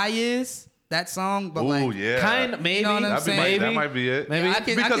Flying High is that song, but ooh like yeah, Kind of, maybe. You know what I'm That'd be saying? that Maybe. might be it. Maybe. I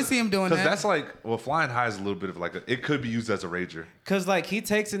can see him doing that. Because that's like, well, Flying High is a little bit of like it could be used as a rager. Because like he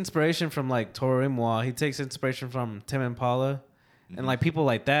takes inspiration from like Toro Imoa, he takes inspiration from Tim Impala, and like people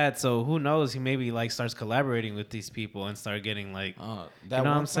like that. So who knows? He maybe like starts collaborating with these people and start getting like. That You know one what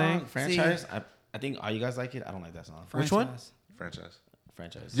I'm song, saying? Franchise. I think you guys like it. I don't like that song. Which one? Franchise. Franchise.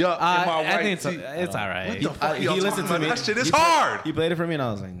 Franchise. Yeah, I think it's all right. He listened to me. That shit is He played- hard. He played it for me, and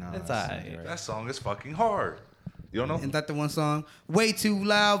I was like, no, It's that's alright. right. That song is fucking hard. You don't know? Isn't that the one song? Way too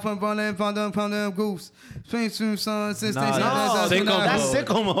loud, pump on them goose. Swing song, since No, they that's Sicko That's Mode.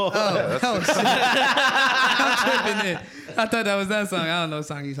 sicko mode. Oh, shit. I'm tripping it. I thought that was that song. I don't know what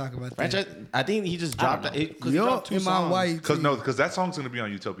song you talking about. Franchise. I think he just dropped that. Because he Yo, dropped two in my songs. white. Because that song's gonna be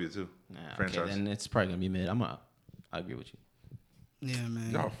on Utopia too. Nah, Franchise. okay, then it's probably gonna be mid. I agree with you. Yeah,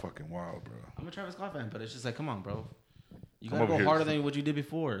 man. Y'all fucking wild, bro. I'm a Travis Scott fan, but it's just like, come on, bro. You Come gotta over go here. harder than what you did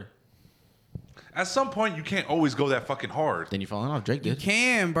before. At some point, you can't always go that fucking hard. Then you falling off. Drake You did.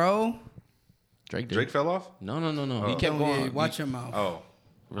 can, bro. Drake did. Drake fell off. No. He Oh. kept going. Yeah, watch your mouth. Oh,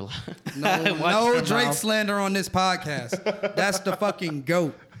 Relax. No, Watch no your Drake mouth. slander on this podcast. That's the fucking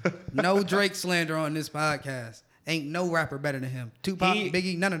GOAT. No Drake slander on this podcast. Ain't no rapper better than him. Tupac, He-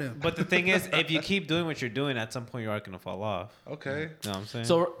 Biggie, none of them. But the thing is, if you keep doing what you're doing, at some point you are gonna fall off. okay. You know what I'm saying?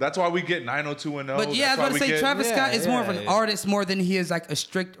 So That's why we get 90210. But yeah, I was That's why about to we say get- Travis Yeah, Scott is more of an yeah. artist more than he is like a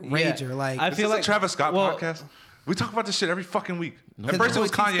strict rager. Like I Is feel this like a Travis Scott well, podcast? We talk about this shit every fucking week. At Cause first it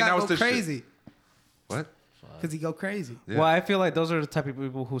was Scott Kanye, now go it's this crazy. shit. What? Because he go crazy. Yeah. Well, I feel like those are the type of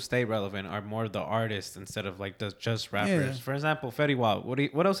people who stay relevant are more the artists instead of like the just rappers. Yeah. For example, Fetty Wap.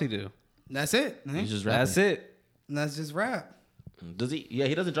 What else he do? That's it. he's just rapping. That's it. And that's just rap. Does he? Yeah,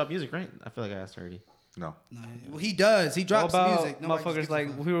 he doesn't drop music, right? I feel like I asked already. No. No, well, he does. He What drops about music. Nobody just motherfuckers gives a like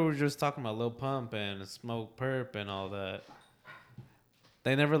fuck. we were just talking about Lil Pump and Smoke Perp and all that.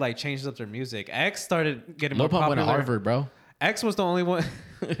 They never like changed up their music. X started getting Lil more Pump popular. went to Harvard, bro. X was the only one.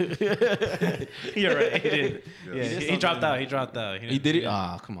 You're right. He did. Yeah, he dropped out. He dropped out. He did it. didn't-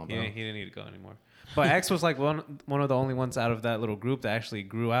 Ah, come on, He bro. didn't need to go anymore. But X was like one of the only ones out of that little group that actually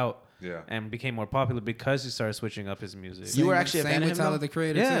grew out Yeah. and became more popular because he started switching up his music. You were Same- actually a same fan of with him, Tyler though? the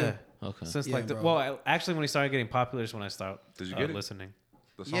Creator Yeah. too. Okay. Since Yeah, like bro. actually when he started getting popular is when I started Did you get it? listening.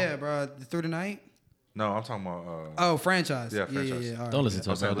 The song? Yeah, bro. Through the night. No, I'm talking about. Oh, franchise. Yeah, franchise. all right. Don't listen to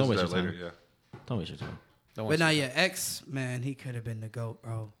I'll it, say bro. Don't waste listen your to time. that later. Yeah. Don't waste your time. Don't But want now, to- yeah, X, man, he could have been the GOAT,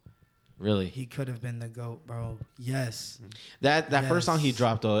 bro. Really? He could have been the GOAT, bro. Yes. That Yes. first song he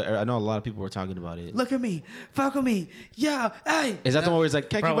dropped, though, I know a lot of people were talking about it. Look at me. Fuck with me. Yeah. Hey. Is that the one where he's like,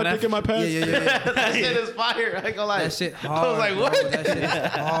 can't Bro, keep my when dick in my pants? Yeah. That shit is fire. I ain't gonna lie. That shit hard. I was like, what? Bro. That shit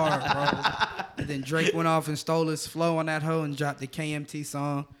is hard, bro. And then Drake went off and stole his flow on that hoe and dropped the KMT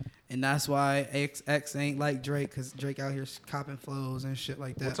song. And that's why XX ain't like Drake, because Drake out here copping flows and shit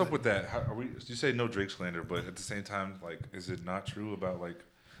like that. What's up with that? How, are we? You say no Drake slander, but at the same time, like, is it not true about like?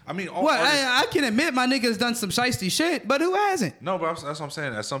 I mean, all Well, artists, I can admit my nigga's done some shiesty shit, but who hasn't? no, but that's what I'm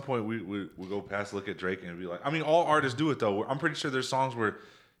saying. At some point, we go past, look at Drake, and be like, I mean, all artists do it though. I'm pretty sure there's songs where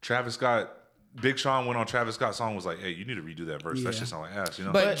Travis Scott, Big Sean went on Travis Scott's song, was like, hey, you need to redo that verse. Yeah. That shit sound like ass, you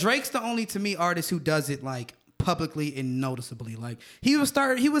know? But Drake's the only, to me, artist who does it like publicly and noticeably. Like he was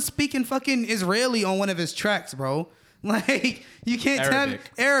speaking fucking Israeli on one of his tracks, bro. Like you can't tell me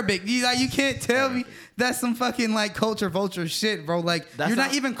Arabic. You can't tell me that's some fucking like culture vulture shit, bro. Like That's you're not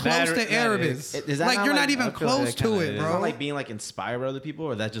not- even close that- to that Arabic. Is that like not you're like- not even I feel close that to kinda it, is. It's bro. not like being like inspired by other people,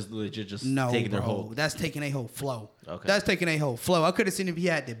 or that just legit just No, taking their bro. whole. That's taking a whole flow. Okay. That's taking a whole flow. I could have seen if he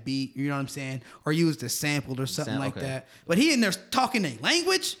had the beat, you know what I'm saying, or used a sample or something like okay. that. But he in there talking a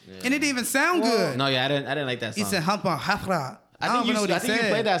language, and it didn't even sound good. No, yeah, I didn't like that He song. said "Hampa hafra." I don't I even know what he think you said.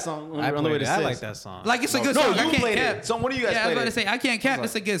 played that song I on the way played to it. I Sis. like that song. Like it's a good No, song. you I can't played cap. it. So one of you guys Yeah, I was played about to it. say I can't cap. like-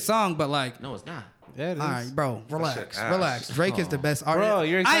 It's a good song, but like, No, it's not. Yeah, it is. all right, bro, relax, shit ass. relax. Drake is the best artist. Bro,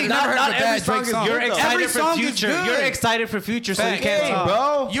 you're I ain't excited. never heard Not of a every bad song Drake is song. good, You're though. excited Every for song is future. good. You're excited for future, so you Facts. can't Hey, talk.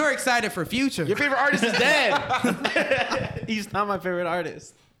 bro. You're excited for Future. Your favorite artist is dead. He's not my favorite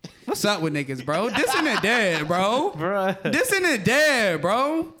artist. What's up with niggas, bro? This in the dead, bro. Bro. This in the dead,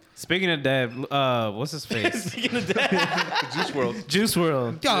 bro. Speaking of dead, what's his face? Juice World. Juice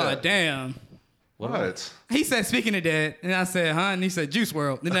World. God damn. What? He said, speaking of dead, and I said, huh? And he said, Juice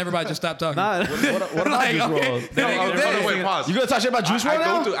World. Then everybody just stopped talking. Nah, What about Like, Juice okay. World? That nigga dead. Wait, pause. You gonna talk shit about Juice WRLD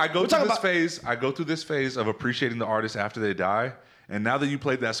now? I go We're through talking this about- phase. I go through this phase of appreciating the artist after they die. And now that you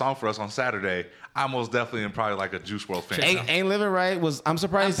played that song for us on Saturday, I most definitely am probably like a Juice WRLD fan. Ain't living right. I'm I'm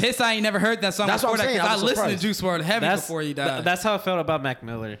surprised. pissed I ain't never heard that song That's before what I'm that saying. because I I'm listened to surprised. Juice WRLD heavy that's before he died. that's how I felt about Mac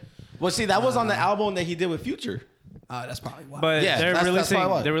Miller. Well, see, that was on the album that he did with Future. That's probably why. But Yeah, they're that's releasing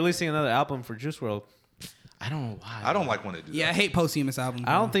probably why. they're releasing another album for Juice World. I don't know why. I don't like when they do yeah, I that. hate posthumous albums.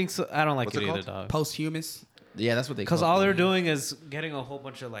 I don't think so. I don't like What's it it either, called? dog. posthumous. Yeah, that's what they. Because call all it. they're doing is getting a whole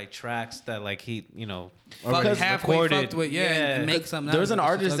bunch of like tracks that like he, Fuck already halfway recorded. fucked with, and make something out There's of an it.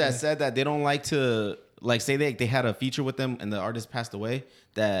 artist that Okay. said that they don't like to like say they had a feature with them and the artist passed away.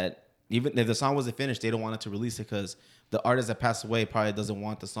 That even if the song wasn't finished, they don't want it to release it because the artist that passed away probably doesn't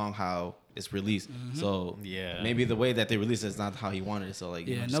want the song how it's released. So Yeah. maybe the way that they release it is not how he wanted it. So like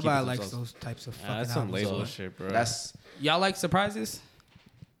Yeah, just keep it nobody to likes themselves. those types of fucking That's some albums. label So, shit, bro. That's Y'all like surprises?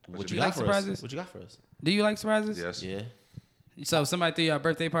 what you you like got for surprises? us. What you got for us? Do you like surprises? Yes. Yeah. So if somebody threw you a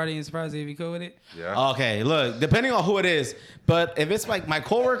birthday party and surprise you, if you cool with it? Yeah. Okay, look, depending on who it is, but if it's like my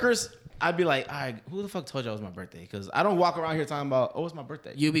coworkers, I'd be like, all right, who the fuck told you it was my birthday? Because I don't walk around here talking about, oh, it's my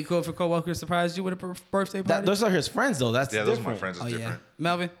birthday. You be cool if a coworker surprised you with a birthday party? Those are his friends, though. That's Yeah, those are my different. friends. It's oh, yeah. different.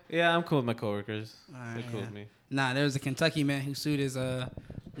 Melvin? yeah, I'm cool with my coworkers. Alright, They're cool yeah. with me. Nah, there was a Kentucky man who sued his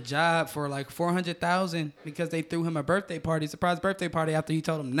job for like $400,000 because they threw him a birthday party, surprise birthday party, after he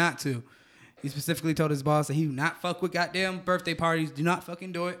told him not to. He specifically told his boss that he would not fuck with goddamn birthday parties. Do not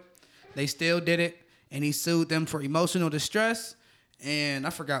fucking do it. They still did it, and he sued them for emotional distress. And I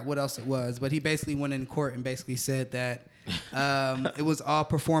forgot what else it was, but he basically went in court and basically said that it was all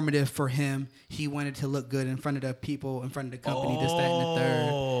performative for him. He wanted to look good in front of the people, in front of the company, this, that, and the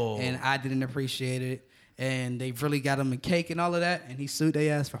third. And I didn't appreciate it. And they really got him a cake and all of that. And he sued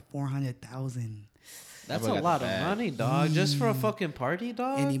their ass for $400,000 That's Everybody a got lot the of bag. money, dog. Just for a fucking party,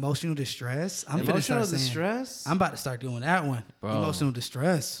 dog. in emotional distress. I'm finna Emotional start saying- distress. I'm about to start doing that one. Bro. Emotional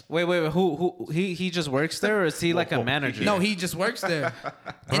distress. Wait. Who? He just works there, or is he like a manager? No, he just works there.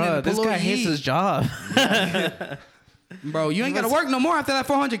 An Bro, this guy hates employee. his job. Bro, you ain't gotta work no more after that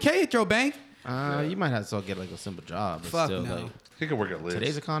 $400K hit your bank. You might have to get like a simple job. But Fuck still, no. like, He could work at Liz.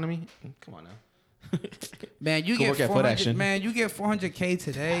 today's economy, come on now. Man, you Could get work at Foot 400. Action. Man, you get $400K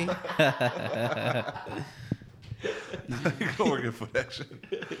today. He could work at Foot Action.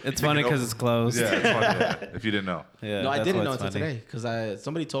 It's funny because it's closed. Yeah, it's funny, yeah, if you didn't know. Yeah, No, I that's didn't know what's until funny. today because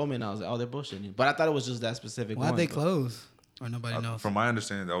somebody told me and I was like, oh, they're bullshitting. But I thought it was just that specific one. Why'd they but close? Or nobody knows. From my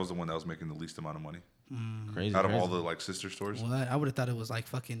understanding, that was the one that was making the least amount of money Crazy. out of crazy. all the like sister stores. What? I would have thought it was like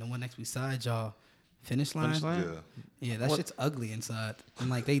fucking the one next beside y'all. Finish Line? Yeah, that shit's ugly inside. And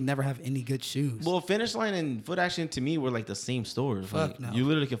like they never have any good shoes. Well, Finish Line and Foot Action to me were like the same stores. Fuck like, no. You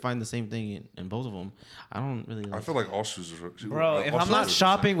literally can find the same thing in both of them. I don't really. I feel like all shoes are. Bro, if I'm not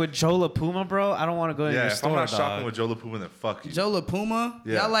shopping with Joe La Puma, bro, I don't want to go in your store. If I'm not dog. shopping with Joe La Puma, then fuck you. Joe La Puma?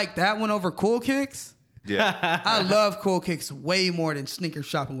 Yeah. Y'all like that one over Cool Kicks? Yeah. I love Cool Kicks way more than sneaker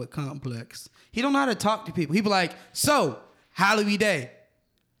shopping with Complex. He don't know how to talk to people. He be like, so, Halloween Day.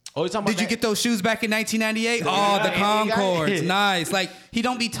 Oh, you talking about Did you get those shoes back in 1998? Oh, the Concords. Nice. Like, he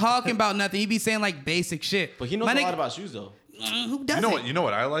don't be talking about nothing. He be saying, like, basic shit. But he knows a lot about shoes, though. Who doesn't? You know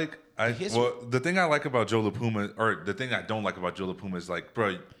what I like? The thing I like about Joe La Puma, or the thing I don't like about Joe La Puma is like,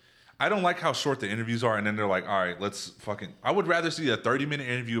 bro, I don't like how short the interviews are, and then they're like, all right, let's fucking. I would rather see a 30-minute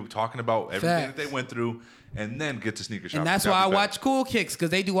interview talking about everything that they went through, and then get to sneaker shopping. And that's why I watch Cool Kicks, because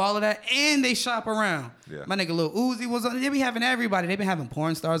they do all of that, and they shop around. Yeah. My nigga Lil Uzi was on. They be having everybody. They been having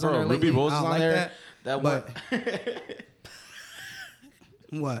porn stars on there lately. Ruby Rose is on like there. That what?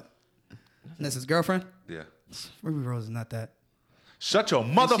 What? That's his girlfriend? Yeah. Ruby Rose is not that. Shut your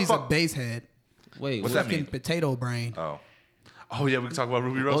motherfucker. She's a bass head. Wait, what's that mean? Potato brain. Oh yeah, we can talk about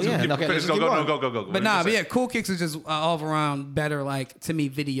Ruby Rose. Oh, yeah. Go. But nah, but yeah, Cool Kicks is just all around better, like to me,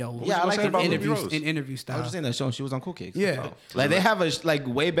 video. Yeah, I like about interviews in interview style. I was just saying that show. She was on Cool Kicks. Yeah, like they have a like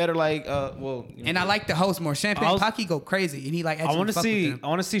way better like and I like the host more. Champagne Pocky go crazy, and he like. I want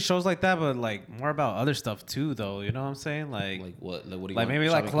to see shows like that, but like more about other stuff too, though. You know what I'm saying? Like what? Like what do you like want? maybe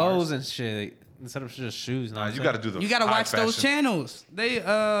like Shopping clothes cars? and shit instead of just shoes. Nah, you got to do the. You got to watch fashion. those channels. They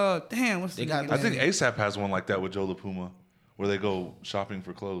damn, what's They the got- nigga I think name? ASAP has one like that with Joe La Puma, where they go shopping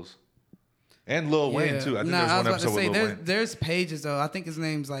for clothes, and Lil Wayne too. I think there's one episode with Lil Wayne. There's pages though. I think his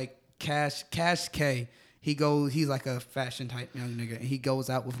name's like Cash K. He's like a fashion type young nigga, and he goes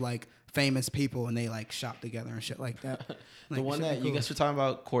out with like famous people, and they like shop together and shit like that. Like, The one that you guys were talking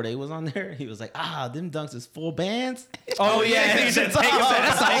about, Corday was on there. He was like, them dunks is full bands. Oh yeah, that's an old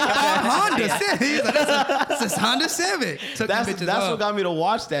Honda Civic. That's this Honda Civic. That's what got me to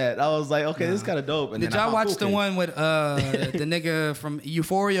watch that. I was like, okay, this is kind of dope. And did y'all watch the one with the nigga from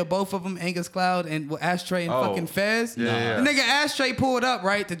Euphoria? Both of them, Angus Cloud and with Ashtray and fucking Fez. Yeah. The nigga Ashtray pulled up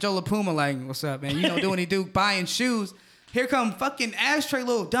right to Joe La Puma like, "What's up, man? You know, doing he do buying shoes." Here come fucking Ashtray,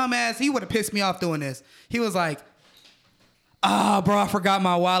 little dumbass. He would have pissed me off doing this. He was like, bro, I forgot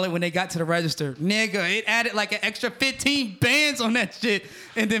my wallet when they got to the register. Nigga, it added like an extra 15 bands on that shit.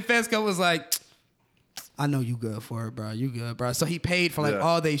 And then Fesco was like, I know you good for it, bro. You good, bro. So he paid for like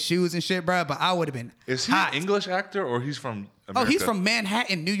all their shoes and shit, bro. But I would have been Is he hot. an English actor or he's from America? Oh, he's from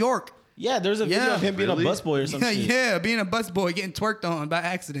Manhattan, New York. Yeah, there's a video of him being a busboy or something. Yeah, being a busboy, getting twerked on by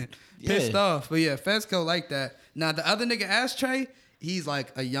accident. Pissed off. But yeah, Fesco like that. Now, the other nigga, Ashtray, he's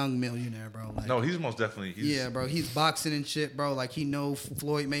like a young millionaire, bro. Like, No, he's most definitely. yeah, bro. He's boxing and shit, bro. Like, he know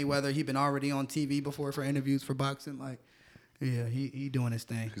Floyd Mayweather. He been already on TV before for interviews for boxing. Like, yeah, he doing his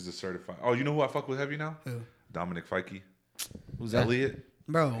thing. He's a certified. Oh, you know who I fuck with heavy now? Who? Dominic Fike. Who's that? Elliot.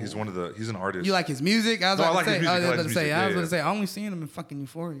 Bro. He's an artist. You like his music? I was about to say. I was gonna say. I only seen him in fucking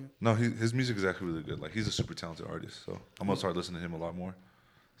Euphoria. No, his music is actually really good. Like, he's a super talented artist. So I'm gonna start listening to him a lot more.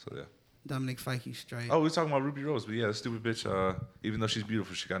 So yeah. Dominic Fike straight. Oh, we was talking about Ruby Rose, but yeah, that stupid bitch. Even though she's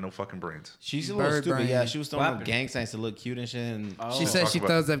beautiful, she got no fucking brains. She's a little Bird stupid. brain. Yeah, she was throwing What up gang signs to look cute and shit. And She said she Talk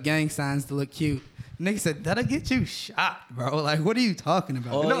throws up gang signs to look cute. Nigga said, that'll get you shot, bro. Like, what are you talking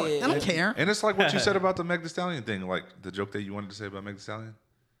about? Oh, No, yeah. I don't care. And it's like what you said about the Meg Thee Stallion thing, like the joke that you wanted to say about Meg Thee Stallion.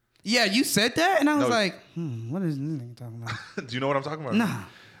 Yeah, you said that, and I was No. like, what is this nigga talking about? Do you know what I'm talking about? Nah.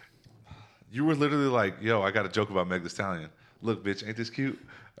 You were literally like, yo, I got a joke about Meg Thee Stallion. Look, bitch, ain't this cute?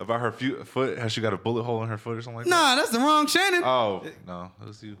 About her foot, has she got a bullet hole in her foot or something like that? Nah, that's the wrong Shannon. Oh, no, it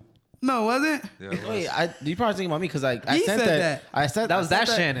was you. No, was it? Yeah, it was. wait, you probably thinking about me because I He sent said that. I said That was I sent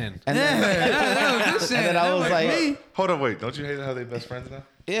that Shannon. And Yeah, then, that was this Shannon. then I That was like, me. Hold on, wait. Don't you hate how they best friends now?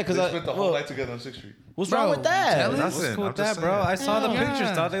 yeah, because They I spent the whole night together on 6th Street. what's Bro, wrong with that? jealous? Nothing. What's cool I'm with just that, bro? saying. I saw the Yeah.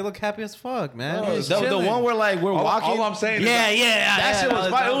 pictures, thought they look happy as fuck, man. The chilling. one where like we're walking. All I'm saying is that shit was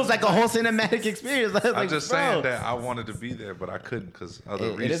fun. It was like a whole cinematic experience. I was I'm like, just bro. saying that I wanted to be there, but I couldn't because other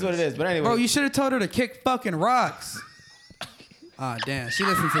reasons. It is what it is. But anyway, Bro, you should have told her to kick fucking rocks. Ah, damn. She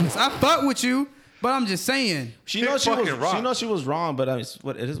listens to this. I fuck with you, but I'm just saying. she knows she was. fucking rock. She knows she was wrong, but it is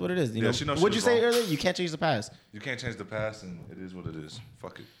what it is. You Yeah, know? she knows she What'd you was say wrong. earlier? You can't change the past. You can't change the past, and it is what it is.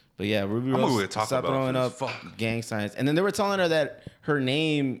 Fuck it. But yeah, Ruby I'm gonna Rose go talk stopped about throwing this. up Fuck. gang signs, and then they were telling her that her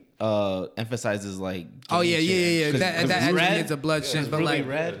name emphasizes like. Oh, yeah. gang shit. That 'Cause actually Red? is a blood shit, but Ruby like.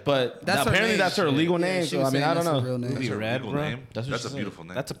 Red. But That's her apparently name. that's her legal Yeah, name. she So was I mean, saying I don't that's her know. real name. That's her Red, legal bro. name. That's what That's she a said. beautiful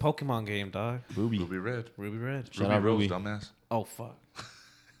name. That's a Pokemon game, dog. Ruby. Ruby Red. Ruby Red. Shout Ruby out Rose, Ruby. dumbass. Oh fuck.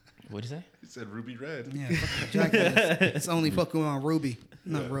 What'd you say? He said Ruby Red. Yeah, fucking jackass. It's only fucking on Ruby,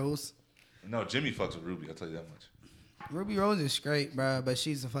 not Rose. No, Jimmy fucks with Ruby. I'll tell you that much. Ruby Rose is straight, bro, but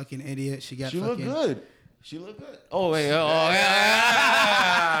she's a fucking idiot. She looked fucking, good. She looked good. Oh wait. Oh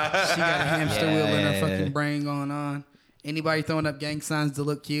yeah. She got a hamster wheel in her fucking brain going on. Anybody throwing up gang signs to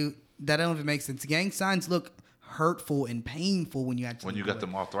look cute? That don't even make sense. Gang signs look hurtful and painful when you actually When you do got it.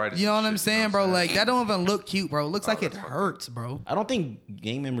 them arthritis. You know what and I'm shit, saying, bro? Like that don't even look cute, bro. It looks like it that's fucked hurts, bro. I don't think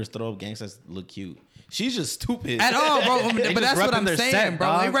gang members throw up gang signs to look cute. She's just stupid. At all, bro. They But just that's what repping I'm their saying, set, bro.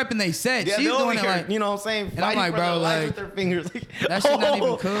 dog. They repping they set. Yeah, She's they over doing it here, like, you know what I'm saying? And I'm Fighting like, for their bro, lives like, with their fingers. that shit not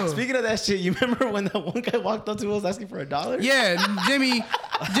even cool. Speaking of that shit, you remember when that one guy walked up to us asking for $1? yeah, Jimmy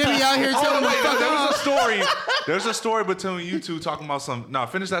out here telling me fuck There was a off. story. There's a story between you two talking about some. Nah,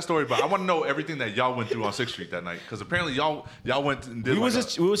 finish that story. But I want to know everything that y'all went through on 6th Street that night, because apparently y'all went and did. We like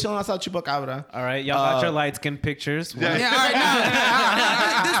was chilling outside Chupacabra. All right, y'all got your light skin pictures. Yeah. Yeah, all right,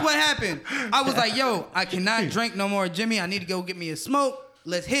 now, this what happened. I was like, yo, I cannot drink no more, Jimmy. I need to go get me a smoke.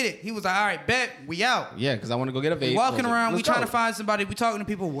 Let's hit it. He was like, all right, bet. We out. Yeah, because I want to go get a vape. Walking around, we Let's trying go. to find somebody. We talking to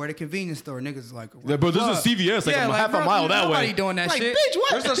people. Where the convenience store? Niggas is like, Yeah, bro, this is fuck. CVS, like, I'm half a bro, mile that nobody way. doing that Like, shit. bitch,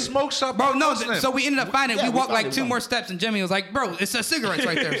 what? There's a smoke shop. Bro, on no. Muslim. So we ended up finding it. Yeah, We we walked found like it, two we more found steps, and Jimmy was like, bro, it's a cigarettes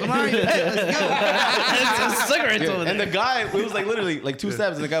right there. So I'm like, all right, bet, let's go. It's a cigarette over And there. the guy, it was like literally like 2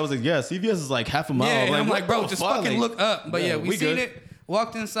 steps, and the guy was like, yeah, CVS is like half a mile. Yeah, and I'm like, what bro, the just fuck? fucking Like, look up. But yeah, we seen good. it.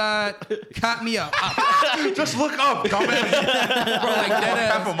 Walked inside, caught me up. Just look up, dumbass. Bro, like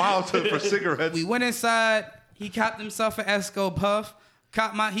that Half a mile for cigarettes. We went inside. He copped himself an Esco Puff.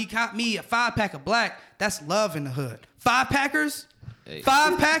 He caught me a 5-pack of black. That's love in the hood. 5-packers? Hey.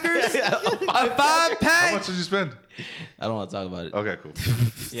 5-packers? A How 5-pack? much did you spend? I don't want to talk about it. Okay, cool.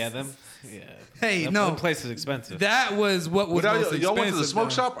 Yeah, them. Yeah. Hey, That no. place is expensive. That was what was But most y'all went to the expensive, smoke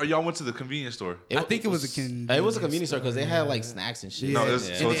though. shop or y'all went to the convenience store? I think it was a It was a convenience store because they had like snacks and shit. No, Yeah. it's,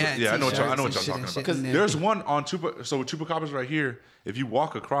 And so they it's, had yeah, I know what y'all t-shirts talking and about. shit Because in there. there's one on Chupacabra's right here. If you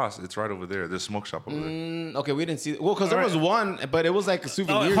walk across, it's right over there. There's a smoke shop over there. Okay, we didn't see. Well, because there All was one, but it was like a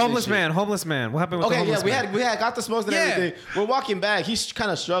souvenir. Oh, homeless man. Homeless man. What happened with the Okay, homeless yeah, man? we had got the smokes and Yeah. everything. We're walking back. He's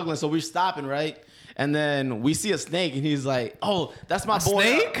kind of struggling, so we're stopping, right? And then we see a snake, and he's like, "Oh, that's my boy."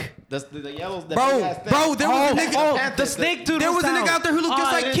 snake? That's the yellow. The Bro, big ass snake. bro, there was a nigga. Panther. the snake dude. There was a nigga out there who looked just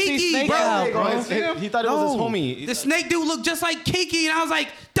I like didn't see Kiki, Snake bro. out, Bro, bro. he thought it was his No. homie. The snake dude looked just like Kiki, and I was like,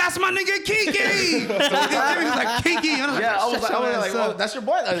 "That's my nigga Kiki." He was like Kiki, and I was Yeah, I was "Shut like, your ass oh, up." that's your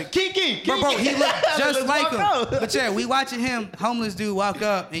boy. I was like, Kiki. Bro, he looked just Let's like walk him. out. But yeah, we watching him, homeless dude, walk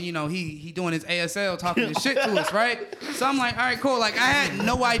up, and you know he doing his ASL, talking his shit to us, right? So I'm like, all right, cool. Like I had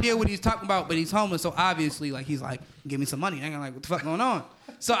no idea what he's talking about, but he's homeless, so obviously, like he's like, give me some money. And I'm like, what the fuck going on?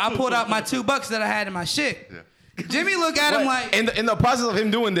 So I pulled out my $2 that I had in my shit. Jimmy look at him like, in the process of him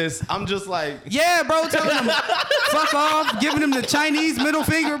doing this, I'm just like, yeah, bro, telling him fuck off, giving him the Chinese middle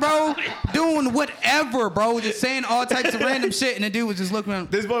finger, bro, doing whatever, bro, just saying all types of random shit, and the dude was just looking at him.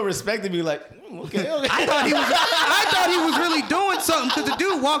 this boy respected me like, okay. I thought he was really doing something because the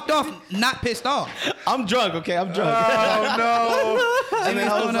dude walked off not pissed off. I'm drunk, okay? I'm drunk. Oh no! And then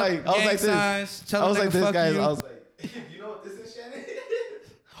I was like this. I was like this, guys. I was like, you know what this is, Channen?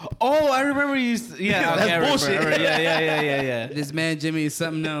 Oh, I remember you. Yeah, That's okay, I remember, bullshit. I remember. Yeah. This man Jimmy is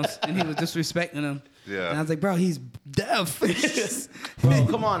something else, and he was disrespecting him. Yeah. And I was like, bro, he's deaf. Bro,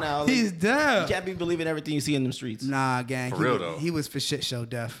 come on now. He's You deaf. can't be believing everything you see in them streets. Nah, gang. For he real, was, though. He was for shit show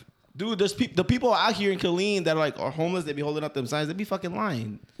deaf. Dude, there's the people out here in Killeen that are homeless, they be holding up them signs, they be fucking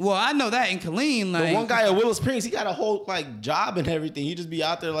lying. Well, I know that in Killeen, like The one guy at Willow Springs, he got a whole like job and everything. He just be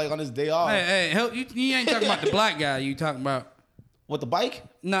out there like on his day off. Hey, help, you ain't talking about the black guy. You talking about? With the bike?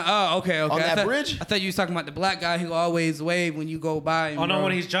 No, oh, okay. On I that thought, bridge? I thought you was talking about the black guy who always wave when you go by. Him, Oh no, bro.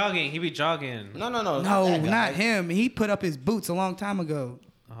 when he's jogging, he be jogging. No. No, that guy. not him. He put up his boots a long time ago.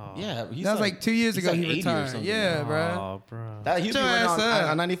 Oh. Yeah, he's That was like 2 years he's ago like he 80 or retired. something. Yeah, bro. Oh, bro. That he'd be Shut your running ass on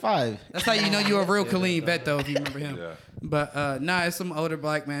up. 95. That's how you know you're a real Killeen vet, though, if you remember him. Yeah. But nah, it's some older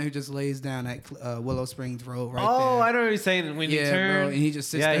black man who just lays down at Willow Springs Road right Oh, there. I know what you're saying. When you Yeah, turn, bro, and he just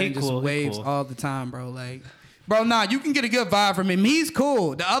sits yeah, there he and just cool, he waves cool. all the time, bro. Like, bro, nah, you can get a good vibe from him. He's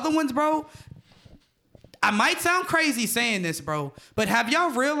cool. The other ones, bro, I might sound crazy saying this, bro, but have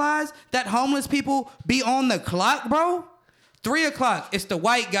y'all realized that homeless people be on the clock, bro? 3 o'clock, it's the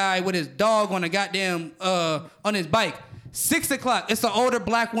white guy with his dog on a goddamn on his bike. 6 o'clock, it's the older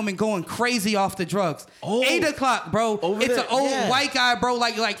black woman going crazy off the drugs. Oh. 8 o'clock, bro, Over it's there, an old yeah. white guy, bro,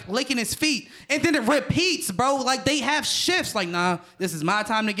 like licking his feet. And then it repeats, bro. Like they have shifts. Like, nah, this is my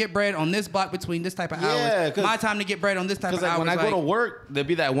time to get bread on this block between this type of Yeah, hours. 'cause- My time to get bread on this type of Because like hours. when I go like, to work, there'll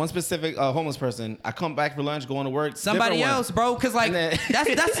be that one specific homeless person. I come back for lunch, going to work. somebody different one. else, bro. Cause like And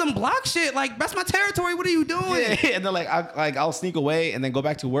then- that's some block shit. Like that's my territory. What are you doing? Yeah, and then like I'll sneak away and then go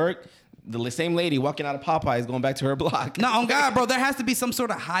back to work. the same lady walking out of Popeyes going back to her block. No, on God, bro, there has to be some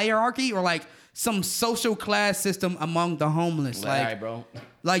sort of hierarchy or like some social class system among the homeless. Like, all right, bro.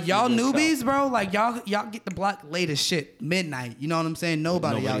 Like y'all newbies, bro. Like y'all get the block late as shit, midnight. You know what I'm saying?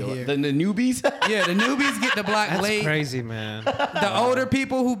 Nobody out here. The newbies? Yeah, the newbies get the block That's late. crazy, man. The older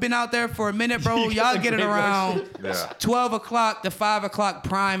people who've been out there for a minute, bro, y'all get it around 12 o'clock to 5 o'clock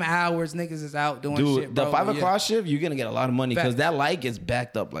prime hours. Niggas is out doing shit, bro. The 5 o'clock shift, you're gonna get a lot of money because Facts. that light gets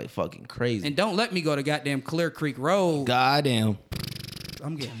backed up like fucking crazy. And don't let me go to goddamn Clear Creek Road. Goddamn.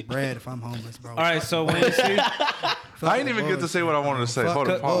 I'm getting bread if I'm homeless, bro. All right, so when you see, I didn't even get to say what I wanted to say. Hold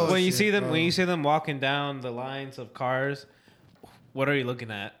on, pause. when you see them, bro. when you see them walking down the lines of cars, what are you looking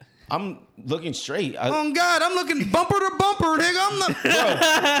at? I'm looking straight. Oh God, I'm looking bumper to bumper, nigga. I'm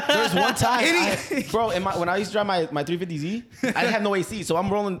not. There's one time, when I used to drive my 350Z, I didn't have no AC, so I'm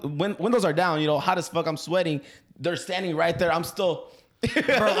rolling. Windows are down, hot as fuck. I'm sweating. They're standing right there. I'm still. Bro,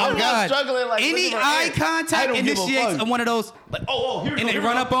 I'm not struggling. Like any eye contact initiates one of those. Like, here we And go, they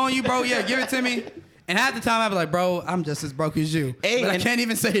run up on you, bro. Yeah, give it to me. And half the time I be like, bro, I'm just as broke as you. Hey, but I can't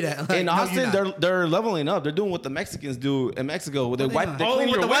even say that. Like, in no, Austin, you're not. they're leveling up. They're doing what the Mexicans do in Mexico, where they What they wipe, doing? they clean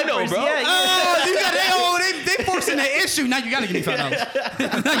with your the window, wipers, bro. yeah. They forcing the issue. Now you gotta give me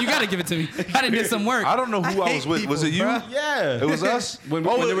 $5. Now you gotta give it to me. I done did some work. I don't know who I was with. Was it you? Bruh. Yeah, It was us. When they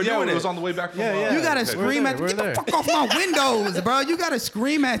were doing it it. was on the way back from. Yeah. You gotta scream there, at we're get the there. fuck off my windows, bro. You gotta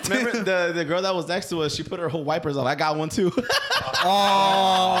scream at them. Remember the girl that was next to us? She put her whole wipers off. I got one too.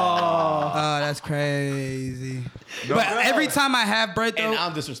 Oh, that's crazy. But every time I have bread though, And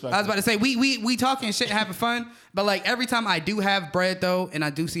I'm disrespectful. I was about to say we talking shit, having fun. But like every time I do have bread though, and I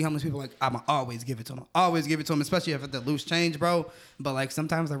do see homeless people, like I'ma always give it to them. Always give it to them, especially if it's the loose change, bro. But like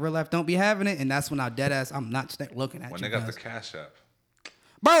sometimes the real life don't be having it, and that's when I dead ass I'm not looking at When you. they got the guys. Cash App.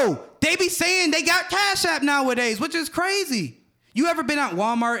 Bro, they be saying they got Cash App nowadays, which is crazy. You ever been at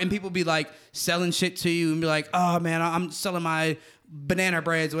Walmart and people be like selling shit to you and be like, oh man, I'm selling my banana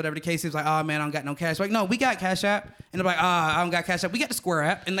breads or whatever the case is. Like, oh man, I don't got no cash. Like, no, we got Cash App. And they're like, I don't got Cash App. We got the Square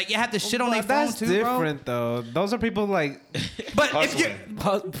app. And like, you have this shit on their phone That's too, different though. Those are people like But if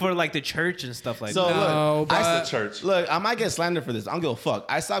you, for like the church and stuff like So that. No, look, but- The church. Look, I might get slandered for this. I don't give a fuck.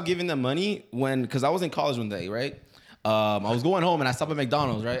 I stopped giving them money because I was in college one day, right? I was going home and I stopped at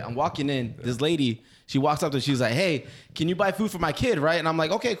McDonald's, right? I'm walking in. This lady, she walks up to me. She's like, hey, can you buy food for my kid, right? And I'm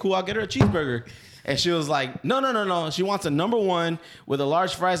like, okay, cool. I'll get her a cheeseburger. And she was like, no. She wants a number one with a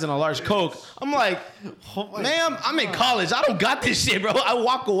large fries and a large Coke. I'm like, ma'am, I'm in college. I don't got this shit, bro. I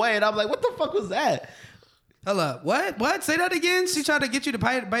walk away and I'm like, what the fuck was that? hold up, what? Say that again? She tried to get you to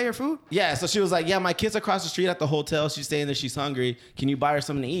buy your food? Yeah, so she was like, yeah, my kid's across the street at the hotel. She's staying there. She's hungry. Can you buy her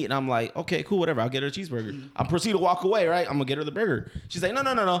something to eat? And I'm like, okay, cool, whatever. I'll get her a cheeseburger. I proceed to walk away, right? I'm going to get her the burger. She's like,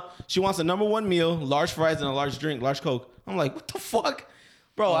 no. She wants a number one meal, large fries, and a large drink, large Coke. I'm like, what the fuck?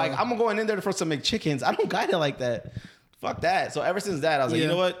 Bro, like, I'm going in there for some McChickens. I don't got it like that. Fuck that. So ever since that, I was like, Yeah.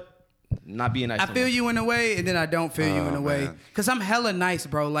 you know what? Not being nice. I no feel more. you in a way, and then I don't feel you in a way. man. Because I'm hella nice,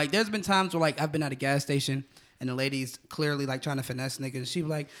 bro. Like, there's been times where, like, I've been at a gas station, and the lady's clearly, like, trying to finesse niggas. She be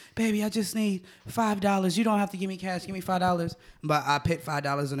like, baby, I just need $5. You don't have to give me cash. Give me $5. But I put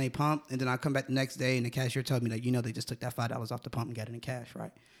 $5 in a pump, and then I come back the next day, and the cashier tells me, like, they just took that $5 off the pump and got it in cash,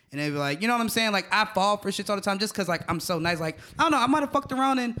 right? And they be like, you know what I'm saying? Like, I fall for shits all the time just because, like, I'm so nice. Like, I don't know. I might have fucked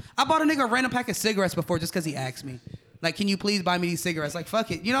around, and I bought a nigga a random pack of cigarettes before just because he asked me. Like, can you please buy me these cigarettes? Like, fuck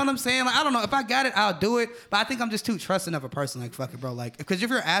it. You know what I'm saying? Like, I don't know. If I got it, I'll do it. But I think I'm just too trusting of a person. Like, fuck it, bro. Like, because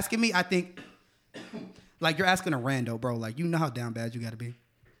if you're asking me, I think, like, you're asking a rando, bro. Like, you know how down bad you got to be.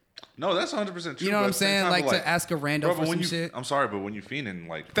 No, that's 100% true. You know what but I'm at the same saying? time, Like, but, to ask a rando bro, for but some when shit. I'm sorry, but when you fiending,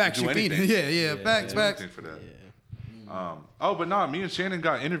 like, Facts, you you do feeding. anything. Yeah. Facts, facts. Anything for that. Me and Channen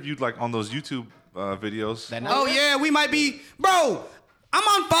got interviewed like on those YouTube videos. That Oh, yeah, we might be. Bro,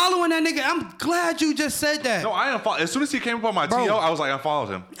 I'm unfollowing that nigga. I'm glad you just said that. No, I unfollowed. As soon as he came up on my Bro. TL, I was like, I followed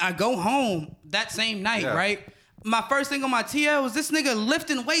him. I go home that same night, Yeah. right? My first thing on my TL was this nigga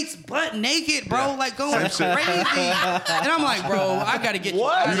lifting weights butt naked, bro, Yeah. like going Same crazy. shit. And I'm like, bro, I gotta get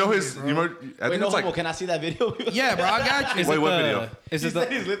What? you. out You of know here, his. bro. You remember, I Wait, think no it's like. homo. Can I see that video? Yeah, bro, I got you. Wait, what video? Is He it said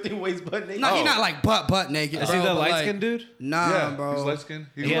the? he's lifting weights butt naked. No, he's Oh. not like butt naked. Is bro, he the but light like, skinned dude? Nah, Yeah, bro. he's light skinned.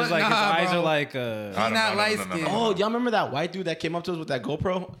 He has like his Nah, eyes bro. are like. I He don't not know, light no. skinned. Oh, y'all remember that white dude that came up to us with that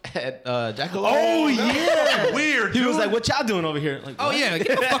GoPro at Jackalope? Oh yeah, weird. He was dude. like, "What y'all doing over here?" Like, Oh, what? yeah,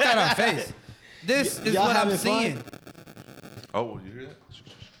 get the fuck out of our face. This is Y'all what I'm having fun? seeing. Oh, you hear that?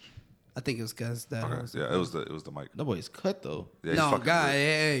 I think it was because that was. Yeah, it was the mic. That boy's cut though. Yeah, he's No, fucking God, weird.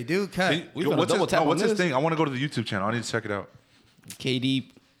 hey, dude, cut. We finna What's double tap on what's his this. thing? I want to go to the YouTube channel. I need to check it out.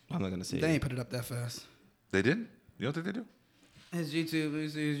 KD, I'm not gonna say They it. ain't put it up that fast. They didn't? You don't think they do? His YouTube,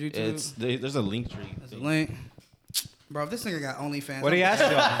 his YouTube. There's a link tree. There's a link. Bro, if this nigga got OnlyFans. What do you ask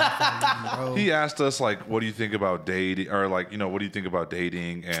y'all? Bro. He asked us like, what do you think about dating, or like, what do you think about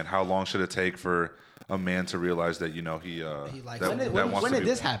dating, and how long should it take for a man to realize that he likes that, it. that wants When to did be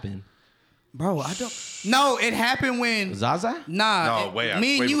this happen? Bro, I don't. No, it happened when. Zaza? Nah. No, way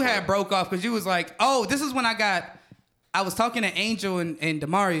me and way you before had that. broke off because you was like, oh, this is when I was talking to Angel and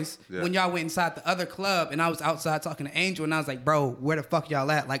Damaris when y'all went inside the other club, and I was outside talking to Angel, and I was like, bro, where the fuck y'all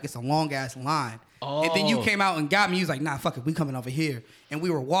at? Like, it's a long ass line. Oh. And then you came out and got me. You was like, nah, fuck it, we coming over here. And we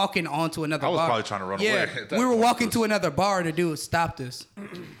were walking onto another bar. I was probably trying to run away at that we were point, walking 'cause- to another bar, and the dude stopped us.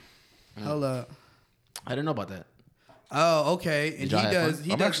 Hold up. I didn't know about that. Oh, okay. And Did y'all have does. fun?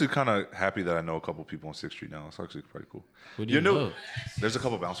 He I'm does. actually kind of happy that I know a couple people on 6th Street now. It's actually pretty cool. Who do you know? There's a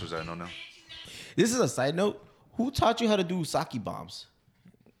couple bouncers that I know now. This is a side note. Who taught you how to do sake bombs?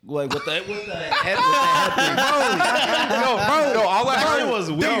 Like with the head thing. No, all I heard was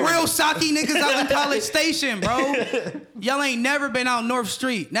The weird. real Saki niggas out in College Station, bro. Y'all ain't never been out North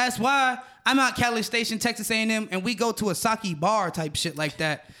Street. That's why I'm out College Station, Texas A&M, and we go to a Saki bar type shit like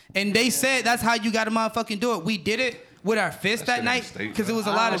that. And they said that's how you got to motherfucking do it. We did it with our fist that shit night ain't state, because it bro. was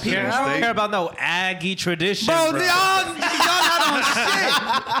a lot of people. I don't care about no Aggie tradition, Bro, bro. y'all not on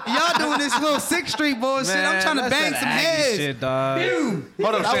shit. Y'all doing this little 6th Street bullshit. I'm trying to that's bang that some Aggie heads. shit, dog.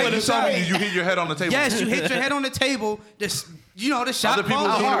 Hold up, Shane, you told me you hit your head on the table. Yes, you hit your head on the table. The shot Other people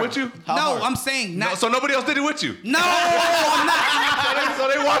falls did it hard. with you? How No, hard? I'm saying No, not. so nobody else did it with you. No, I'm not. So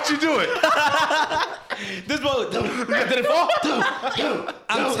they watched you do it. This boat did it fall?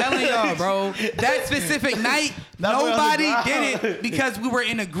 I'm telling y'all, bro. That specific night, nobody did it because we were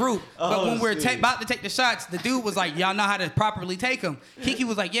in a group. But when we were about to take the shots, the dude was like, y'all know how to properly take them. Kiki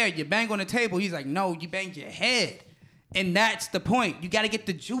was like, yeah, you bang on the table. He's like, no, you bang your head. And that's the point. You got to get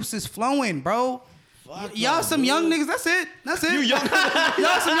the juices flowing, bro. Y'all some young niggas, that's it. That's it. Y'all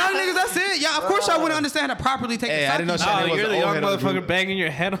some young niggas, that's it. Yeah, of course y'all wouldn't understand how to properly take Hey, the I didn't know sake. Shannon Oh, was you're the the old young head of the motherfucker group. banging your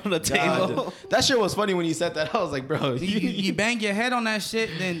head on the table. That shit was funny when you said that. I was like, bro, You bang your head on that shit,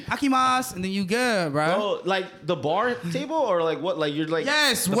 then akimas, and then you good, bro. Bro, like the bar table or like what? Like you're like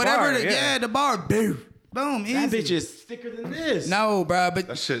Yes, The whatever. bar, Yeah, the bar. Boom. Boom. Easy. that bitch is thicker than this. No, bro. But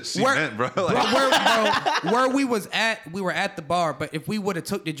That shit where- cement, bro. Bro, where we was at, we were at the bar. But if we would have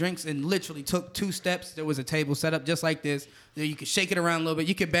took the drinks and literally took 2 steps, there was a table set up just like this. Then you could shake it around a little bit.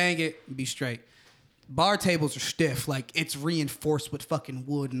 You could bang it and be straight. Bar tables are stiff. Like, it's reinforced with fucking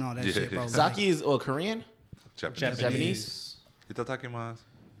wood and all that Yeah. shit, bro. Sake is Korean? Japanese. Itadakimasu.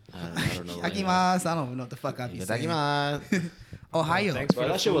 I don't know. Akimas. I don't even know what the fuck I be saying. Itadakimasu. Ohio. Thanks Bro, for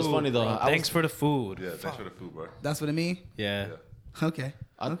the that shit was food, funny, though. bro. I Thanks was- for the food. Yeah, thanks for the food, bro. That's what it mean? Yeah. Okay.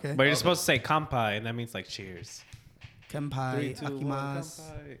 Okay. But you're supposed to say kampai, and that means like cheers. Kenpai. Akimas.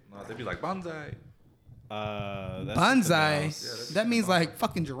 No, they'd be like banzai. That's Banzai. something else. That means like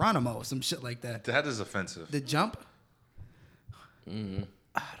fucking Geronimo or some shit like that. That is offensive. The jump. I don't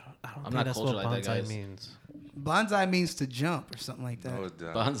I'm think not that's cultured what like that, bonsai guys. means. Bonsai means to jump or something like that. No, it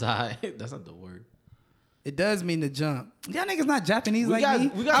doesn't. Bonsai. That's not the word. It does mean to jump. Y'all niggas not Japanese We like got- me.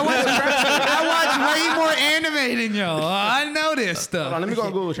 we got- I watch way more anime than y'all. I know this Hold on, stuff. let me go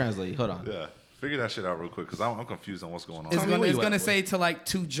on Google Translate. Hold on. Yeah. Figure that shit out real quick because I'm confused on what's going on. It's Tell me gonna, where it's you gonna at, boy. say to like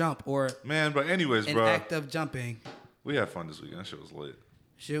to jump or Man, but anyways, an bro, act of jumping. we had fun this weekend. That shit was lit.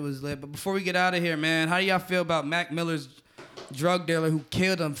 Shit was lit. But before we get out of here, man, how do y'all feel about Mac Miller's drug dealer who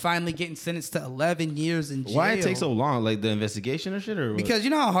killed him finally getting sentenced to 11 years in jail? Why it take so long? Like the investigation or shit? Or what? Because you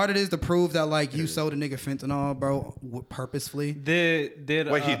know how hard it is to prove that like you sold a nigga fentanyl, bro, purposefully. Did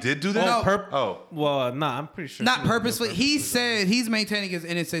Wait, he did do that? No. Oh. Well, nah, I'm pretty sure. Not purposely. He said he's maintaining his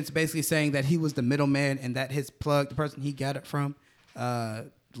innocence, basically saying that he was the middleman and that his plug, the person he got it from,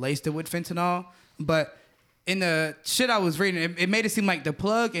 laced it with fentanyl. But in the shit I was reading, it made it seem like the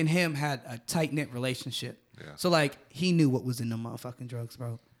plug and him had a tight knit relationship. Yeah. So like he knew what was in the motherfucking drugs,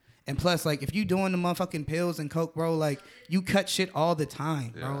 bro. And plus, like if you doing the motherfucking pills and coke, bro, like you cut shit all the time,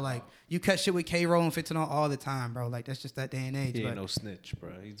 bro. Yeah. Like you cut shit with K-Roll and fentanyl all the time, bro. Like that's just that day and age. He But ain't no snitch, bro.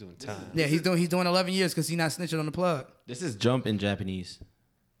 He's doing time. yeah, he's doing 11 years because he's not snitching on the plug. This is jump in Japanese.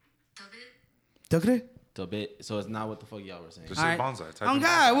 Took it? Tobe. So it's not what the fuck y'all were saying. Just All say right. bonsai. Type Oh in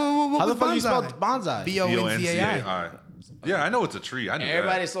God, what How the was fuck you bonsai? spell bonsai? B-O-N-Z-A-I. B-O-N-Z-A-I. Yeah, I know it's a tree. I knew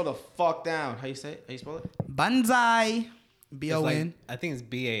Everybody that. slow the fuck down. How you say it? How you spell it? Bonsai. It's B-O-N. like, I think it's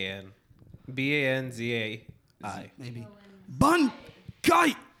B-A-N. B-A-N-Z-A-I. Maybe. Bun.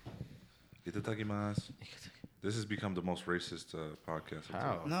 Guy. Itadakimasu. This has become the most racist podcast.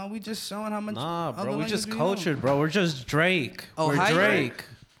 How? No, we just showing how much. Nah, other bro. We languages just know. cultured, bro. We're just Drake. Oh, We're hi, Drake.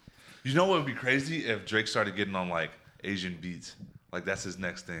 You know what would be crazy if Drake started getting on like Asian beats? Like that's his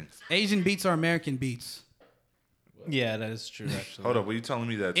next thing. Asian beats are American beats. Yeah, that is true. Actually, Hold up, were you telling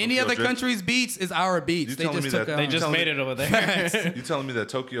me that Any Tokyo other Drift- country's beats is our beats. You They telling just me took that- they just telling made me- it over there. You telling me that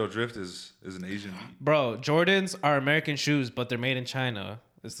Tokyo Drift is an Asian beat? Bro, Jordans are American shoes, but they're made in China.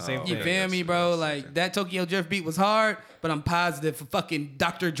 It's the same Oh, You thing. feel yeah, me, that's- bro? that's Like okay. that Tokyo Drift beat was hard, but I'm positive fucking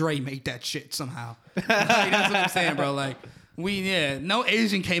Dr. Dre made that shit somehow. Like, that's what I'm saying, bro. Like no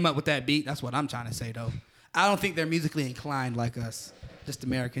Asian came up with that beat. That's what I'm trying to say, though. I don't think they're musically inclined like us, just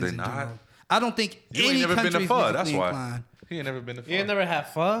Americans They in not? general. I don't think You any ain't never been country's to Pho, musically that's why. inclined. He ain't never been to Pho. You ain't never had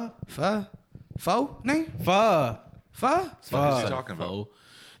pho? Pho? Name? Pho. Pho? What are Pho. you talking about? Oh.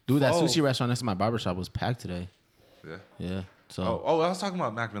 Dude, that Oh. sushi restaurant next to my barbershop was packed today. Yeah. Yeah. So Oh, I was talking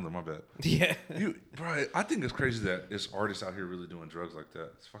about Mac Miller. My bad. Yeah. Bro, I think it's crazy that there's artists out here really doing drugs like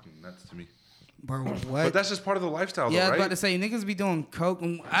that. It's fucking nuts to me. Bro, But what? that's just part of the lifestyle, Yeah, I though, was right? about to say, niggas be doing coke.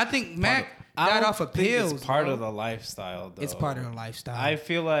 I think Mac I got don't off of think pills. It's part bro. of the lifestyle, though. It's part of the lifestyle. I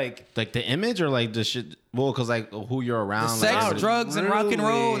feel like like the image or like the shit. Well, because like who you're around. The like, sex, everybody- drugs, and rock and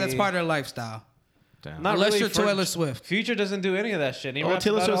roll, that's really. part of their lifestyle. Damn. not Unless really you're for- Taylor Swift. Future doesn't do any of that shit. He Oh, raps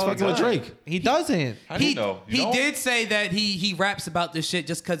Taylor about it Swift's all the fucking with time. Drake. He doesn't. How do you know? You He don't? did say that he raps about this shit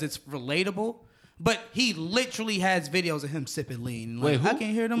just because it's relatable, but he literally has videos of him sipping lean. Like, Wait, who? I can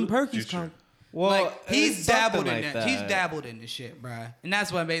hear them perkies Future. come. Well, Like he's it's dabbled something in like that. He's dabbled in this shit, bruh. And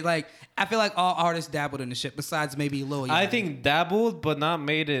that's what I made. Like I feel like all artists dabbled in this shit, besides maybe Lil. I Yachty. think dabbled, but not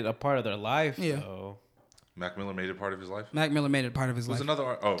made it a part of their life. Yeah. Though. Mac Miller made it part of his life. Mac Miller made it a part of his There's life.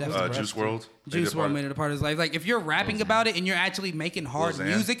 another Definitely. Juice WRLD. Juice WRLD made it a part of his life. Like if you're rapping about it and you're actually making hard Xan.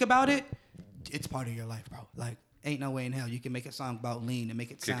 music about it, it's part of your life, bro. Like ain't no way in hell you can make a song about lean and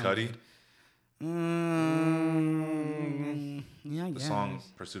make it Kid sound Cudi. good. Yeah, I The guess. song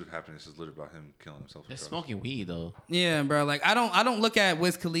 "Pursuit of Happiness" is literally about him killing himself. They're with drugs. smoking weed though. Yeah, bro. Like I don't look at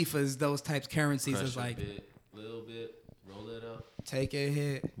Wiz Khalifa as those types of currencies as like little bit, roll it up. take a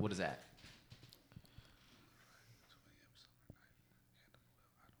hit. What is that?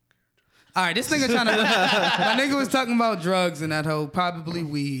 All right, this nigga trying to. My nigga was talking about drugs and that whole probably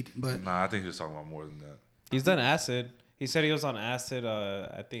weed, but Nah, I think he was talking about more than that. He's done acid. He said he was on acid.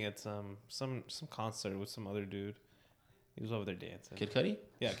 I think at some concert with some other dude. He was over there dancing. Kid Cudi?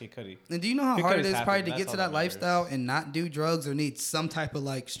 Yeah, Kid Cudi. and do you know how Kid hard it Cudi's is happy, probably to that's get to all that that matters. lifestyle and not do drugs or need some type of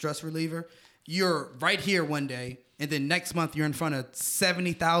like stress reliever? You're right here one day, and then next month you're in front of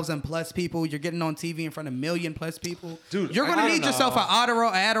 70,000 plus people. You're getting on TV in front of 1 million plus people. Dude, you're gonna I need don't yourself know. an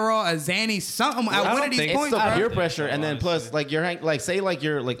Adderall, a Xanny, something at I one don't of these think It's points. the bro. peer think pressure, so, and then plus, honestly. like say like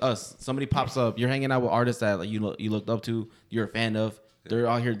you're like us. Somebody pops up. You're hanging out with artists that like you looked up to. You're a fan of. They're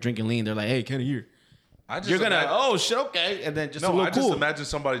out here drinking lean. They're like, hey, Kenny, here. I just You're gonna imagine- oh shit okay, and then just a No, little I just cool. imagine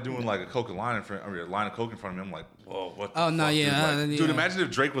somebody doing like a Coke line in front, a line of Coke in front of me. I'm like, whoa, what? The Oh, no, fuck, yeah, dude? Like, yeah. dude, imagine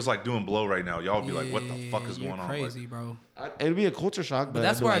if Drake was like doing blow right now. Y'all would be like, what the fuck is You're going on? Crazy, Like, bro. It'd be a culture shock, but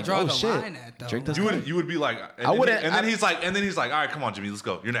that's I'd be where I like, draw oh, the shit. line at, though. Drake does you would be like, and I then- wouldn't- And then I- he's like, all right, come on, Jimmy, let's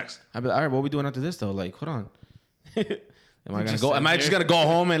go. You're next. I'd be like, all right, what are we doing after this though? Like, hold on. Am I gonna Just go? sit Am I just here. gonna go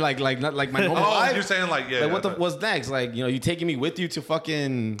home and not like my normal Oh, life? you're saying like, yeah. Like what yeah, what's next? Like you taking me with you to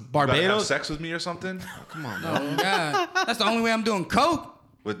fucking you gotta have Barbados? sex with me or something? Come on, bro. Oh, God. That's the only way I'm doing coke.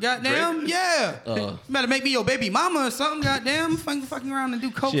 With Goddamn, Drake? yeah. You better make me your baby mama or something. Goddamn, fucking around and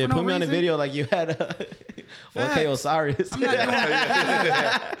do coke Shit, for no put me on a reason. video like you had okay Osiris.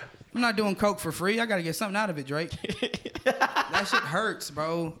 I'm not doing coke for free. I gotta get something out of it, Drake. That shit hurts,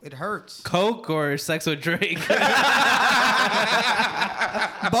 bro. It hurts. Coke or sex with Drake?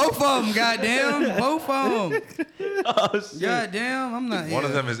 Both of them, goddamn. Both of them. Oh shit. Goddamn, I'm not. One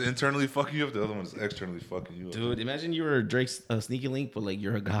of yeah. them is internally fucking you up, the other one is externally fucking you up. Dude, imagine you were Drake's sneaky link, but like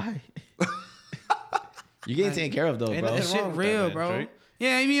you're a guy. You're getting taken care of though, Ain't bro. That nothing shit wrong with real, that, man, bro. Drake.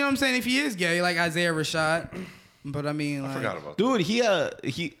 Yeah, you know what I'm saying? If he is gay, like Isaiah Rashad. But I mean, I like, forgot about that. Dude, he at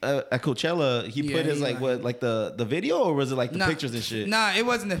Coachella, he Yeah, put his he like like- what like the video or was it like the Nah, pictures and shit? Nah, it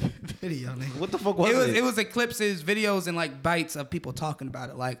wasn't a video, nigga. What the fuck was it? It was eclipses, videos, and like bites of people talking about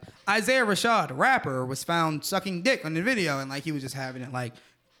it. Like Isaiah Rashad, a rapper, was found sucking dick on the video, and like he was just having it like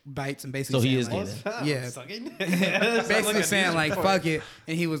bites and basically. So he saying, is like, gay Yeah, Sucking? basically saying like fuck it,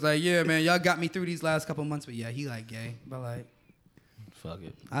 and he was like, yeah, man, y'all got me through these last couple months, but yeah, he like gay, but like. Fuck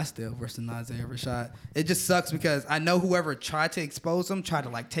it. I still worse than Isaiah Rashad. It just sucks because I know whoever tried to expose him tried to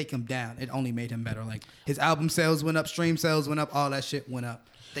like take him down. It only made him better. Like his album sales went up, stream sales went up, all that shit went up.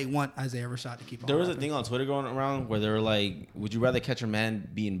 They want Isaiah Rashad to keep on. There was a rapping. thing on Twitter going around where they were like, "Would you rather catch a man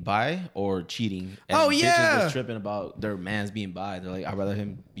being bi or cheating?" And Oh, bitches yeah. was tripping about their man's being bi. They're like, "I'd rather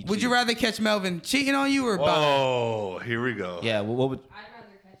him be." Would you cheating." rather catch Melvin cheating on you or bi? Oh, here we go. Yeah. What would? I'd rather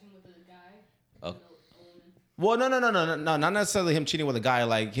catch him with a guy Oh. than a woman. Well, no, not necessarily him cheating with a guy.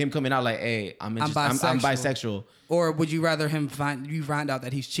 Like him coming out like, "Hey, I'm bisexual." bisexual." Or would you rather him find out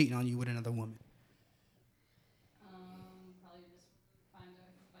that he's cheating on you with another woman?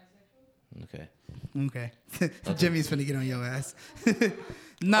 Okay. Okay. Jimmy's finna get on your ass. I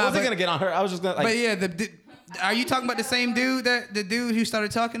nah, wasn't gonna get on her. I was just gonna. Like, but yeah, are you talking about the same dude the dude who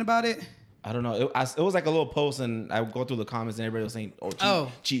started talking about it? I don't know. It was like a little post, and I would go through the comments, and everybody was saying,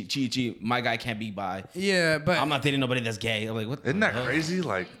 cheat. My guy can't be bi. Yeah, but I'm not dating nobody that's gay. I'm like, what? Isn't that crazy?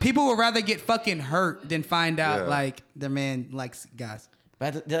 Like, people would rather get fucking hurt than find out Yeah. like their man likes guys.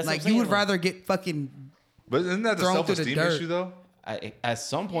 But that's what Like I'm you saying, would rather get fucking. but isn't that the Thrown through the self-esteem dirt. issue though? At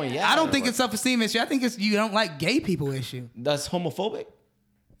some point, yeah. I don't think it's self-esteem issue. I think it's you don't like gay people issue. That's homophobic.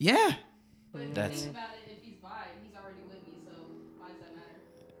 Yeah. But if you That's- think about it, if he's bi, he's already with me, so why does that matter?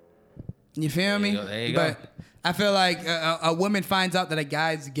 You feel me? There you but go. I feel like a woman finds out that a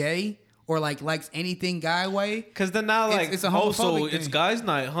guy's gay or like likes anything guy way. Cause then now like it's a oh, so homophobic it's thing. guys'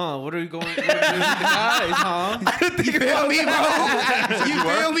 night, huh? What are you going? What are you doing with the guys, huh? You feel me, bro? You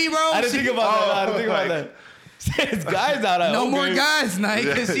feel me, bro? I didn't think about that. I didn't think about that. It's guys out there. No okay. more guys night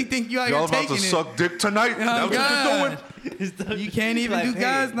because she think you out Y'all here about taking to it. suck dick tonight? Oh, That's God. what you're doing? You can't even Like, do hey,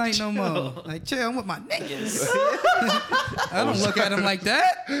 guys night no more. Like chill, I'm with my niggas. I don't look at him like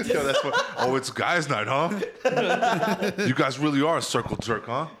that. Yo, that's what, oh, it's guys' night, huh? You guys really are a circle jerk,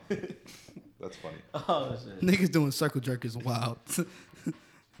 huh? That's funny. Oh shit. Niggas doing circle jerk is wild.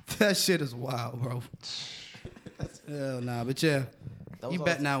 That shit is wild, bro. Hell nah, but yeah. was You all-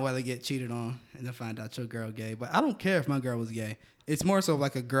 bet not rather get cheated on and then find out your girl gay. But I don't care if my girl was gay. It's more so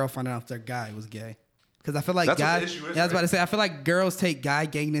like a girl finding out if their guy was gay. Because I feel like That's what the guys. issue is, Yeah, I was about right? to say I feel like girls take guy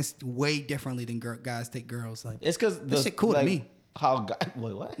gayness way differently than guys take girls. Like It's because That shit cool to me. How guy?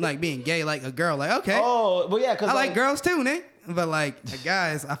 Wait, what? like being gay, like a girl. Like okay, Oh, well, yeah, because I like girls too, Nick. But like the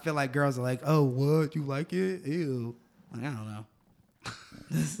guys, I feel like girls are like, oh, what? You like it? Ew. Like, I don't know.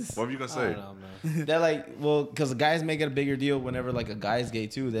 What were you gonna I say? don't know, man. They're like, well, because the guys make it a bigger deal whenever like a guy's gay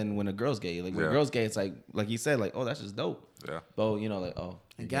too than when a girl's gay. Like when a Yeah. girl's gay, it's like you said, like, oh, that's just dope. Yeah. But you know, like, oh,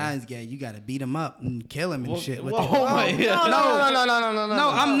 A guy's gay, you gotta beat him up and kill him and shit. With whoa, the- whoa, my no. No,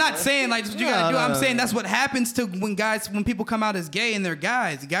 I'm not saying like that's what you gotta do. I'm no, saying that's what happens to when people come out as gay and they're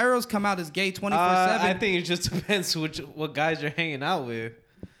guys. Girls come out as gay 24/7. I think it just depends what guys you're hanging out with.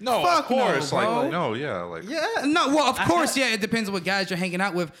 No, Fuck of course. no, bro. Like, no, yeah, like, Yeah, no, well, of course, yeah, it depends on what guys you're hanging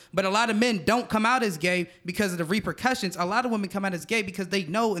out with. But a lot of men don't come out as gay because of the repercussions. A lot of women come out as gay because they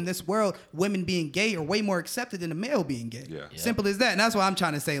know in this world, women being gay are way more accepted than a male being gay. Yeah. Simple as that. And that's what I'm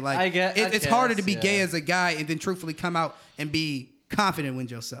trying to say. Like, I guess, it's harder to be yeah. gay as a guy and then truthfully come out and be confident with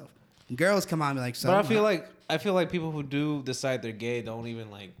yourself. Girls come out and be like, so. But I feel like people who do decide they're gay don't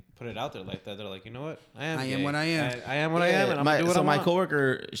even like put it out there like that. They're like, you know what? I am am gay. what I am. I am what I am, and I'm gonna do what so I my want.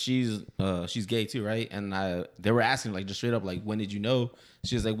 coworker, she's gay too, right? And they were asking like just straight up like, when did you know?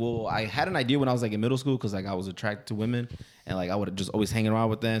 She was like, well, I had an idea when I was like in middle school because like I was attracted to women and like I would just always hanging around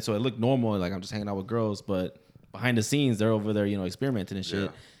with them, so it looked normal. Like I'm just hanging out with girls, but behind the scenes they're over there, you know, experimenting and shit. Yeah.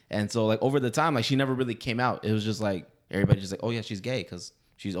 And so like over the time, like she never really came out. It was just like everybody just like, oh yeah, she's gay because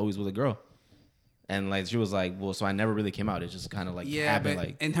she's always with a girl. And like she was like, well, so I never really came out. It just kind of like yeah, happened. but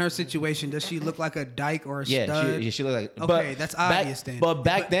Like in her situation, does she look like a dyke or a yeah, stud? she looked like. Okay, but that's back- obvious then. But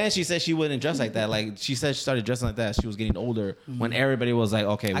back then, she said she wouldn't dress like that. Like she said, she started dressing like that. She was getting older when everybody was like,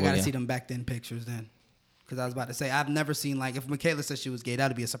 okay, I well, gotta yeah. see them back then pictures then. Because I was about to say, I've never seen, like, if Michaela said she was gay,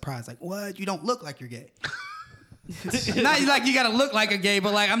 that'd be a surprise. Like, what? You don't look like you're gay. Not like you gotta look like a gay,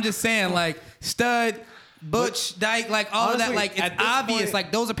 but like, I'm just saying, like, stud, butch, dyke, like, all of that, Honestly, like, at it's this obvious. point-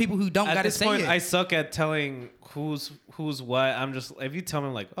 Like, those are people who don't At gotta this say point, it. I suck at telling who's what. I'm just if you tell me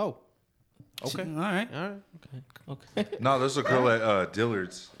like, oh, okay, All right. all right. Okay. no, there's a girl at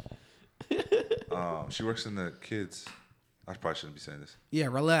Dillard's. She works in the kids. I probably shouldn't be saying this. Yeah,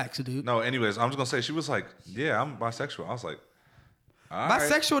 relax, dude. No, anyways, I'm just gonna say she was like, yeah, I'm bisexual. I was like, all right.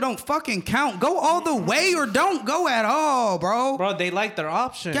 Bisexual don't fucking count. Go all the way or don't go at all, bro. Bro, they like their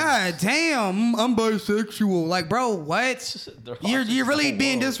options. God damn, I'm bisexual. Like, bro, what? You're really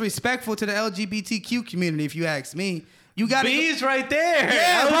being disrespectful to the LGBTQ community, if you ask me. You gotta. B's right there.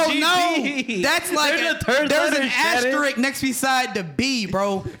 Yeah, bro, no. LGBT. That's like There's the third there's letter, an Channen. asterisk next beside the B,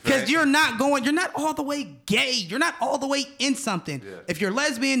 bro. Because you're not all the way gay. You're not all the way in something. Yeah. If you're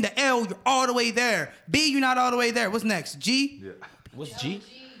lesbian, the L, you're all the way there. B, you're not all the way there. What's next? G? Yeah. What's G?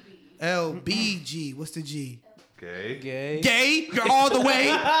 L, B, G. What's the G? Gay. Gay. Gay, you're all the way.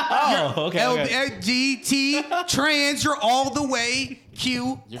 Oh, okay. L, okay. G, T, trans, you're all the way.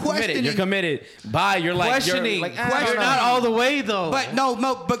 Q, You're questioning. committed. You're committed. Bi, you're like Questioning. You're like, You're not all the way though. But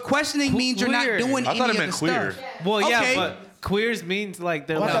but questioning means you're not Queer. doing I any thought of it meant the queer. stuff. well, yeah, Okay. but queers means like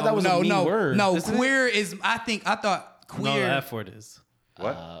they're Oh, I like, thought that was a mean word. No, Isn't it? queer is. I thought no, queer. the F word is.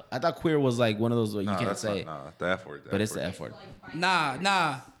 What? I thought queer was like one of those where you no, can't that's say, not, the F word. but it's the F word.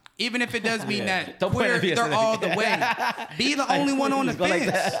 Nah. Even if it does mean that Don't point queer, at me and they're say all that. the way. Be the only one on the Go like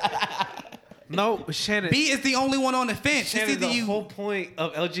fence. No, Shannon. B is the only one on the fence. Shannon, It's either the you. whole point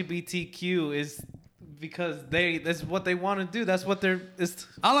of LGBTQ is because that's what they want to do. That's what they're.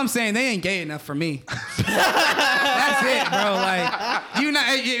 All I'm saying, they ain't gay enough for me. That's it, bro. Like you not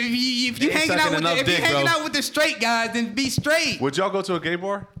if you hanging out with out with the straight guys, then be straight. Would y'all go to a gay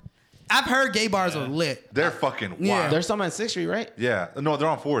bar? I've heard gay bars are lit. They're fucking wild. Yeah. There's some on 6th Street, right? Yeah. No, they're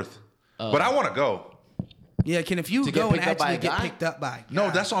on 4th. But I want to go. Yeah, Ken, if you To get go and picked up by actually a get guy? picked up by a guy. No,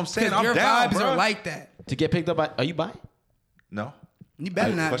 that's what I'm saying. I'm your down, vibes bro. are like that. To get picked up by, are you bi? No. You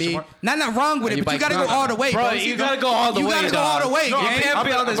better not Question be. mark? Not wrong with it, but you gotta go all the way, Bro, bro. you gotta go all the way. You gotta go all the way. No, gang. You can't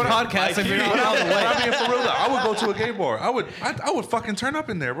be on this podcast if you're not all the way. I'm being for real. I would go to a gay bar. I would fucking turn up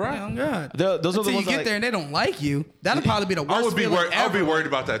in there, bro. Oh God. Those are the Until you ones get like, there and they don't like you, that'll probably be the worst I would be feeling worried. I'll be ever. worried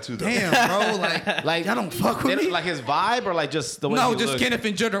about that too, though. Damn, bro. Like y'all don't fuck they with don't- me. like his vibe or like just the way No, he just looks? Kenneth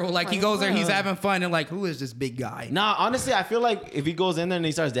in general. Like he goes there, he's having fun, and like, who is this big guy? Nah, honestly, I feel like if he goes in there and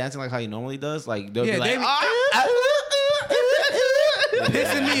he starts dancing like how he normally does, like they'll Yeah, be like, they be- "Ah."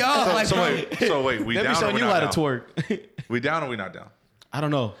 Pissing me off. Like, So wait, we They'll be down or showing we you not how down? to twerk. We down or we not down? I don't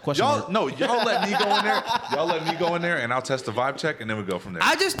know. Question mark. Y'all let me go in there. Y'all let me go in there, and I'll test the vibe check, and then we go from there.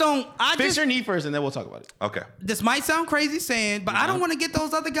 I just don't. Fix your knee first, and then we'll talk about it. Okay. This might sound crazy saying, but I don't want to get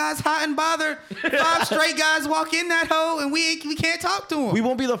those other guys hot and bothered. 5 straight guys walk in that hole, and we can't talk to them. We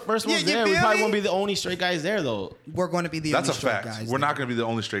won't be the first ones you there. We feel probably me? won't be the only straight guys there, though. We're going to be the That's only a straight fact. guys. We're not going to be the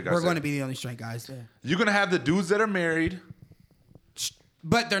only straight guys. We're there. going to be the only straight guys there. You're going to have the dudes that are married.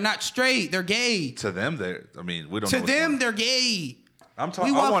 But they're not straight. They're gay. To them, we don't To know. what's going them, on. they're gay. I'm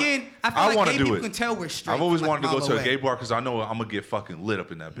talking. We walk in. I feel like wanna gay do people it. can tell we're straight. I've always from, wanted to like, go a to a mile gay away. bar because I know I'm gonna get fucking lit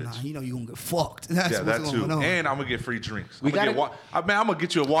up in that bitch. Nah, you know you're gonna get fucked. That's Yeah, what's that going too. on. And I'm gonna get free drinks. We Man, I'm gonna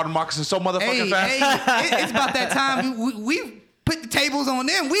get you a water moccasin so motherfucking fast. It's about that time. We put the tables on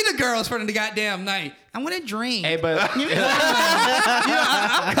them. We the girls for the goddamn night. I want to drink. Hey, but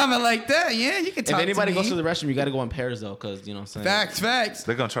I'm coming like that. Yeah, you can if talk anybody to me. goes to the restroom, you got to go in pairs, though, because, you know what I'm saying? Facts.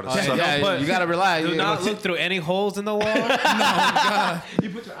 They're gonna try to suck. Yeah, But you got to rely. Do You not know, look through any holes in the wall. you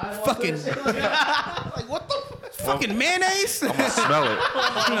put your eye Fucking like, what the fucking mayonnaise. I'm gonna smell it.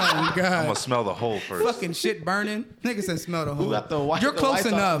 Oh I'm God. gonna smell the hole first. Fucking shit burning. Nigga said smell the hole. got the white- You're the close whites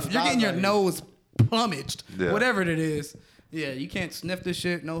on enough. the You're getting your side? nose plumaged. Yeah. Whatever it is. Yeah, you can't sniff this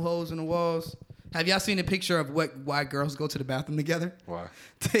shit. No holes in the walls. Have y'all seen a picture of why girls go to the bathroom together? Why?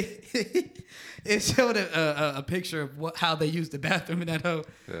 It showed a picture of how they use the bathroom in that hole.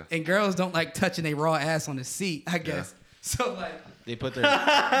 Yeah. And girls don't like touching their raw ass on the seat, I guess. So like They put their... the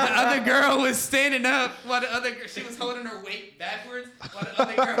other girl was standing up while the other girl, she was holding her weight backwards while the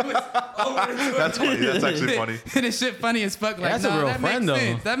other girl was over the That's funny. That's actually funny. And it's shit funny as fuck. Like, That's a real that friend, makes though.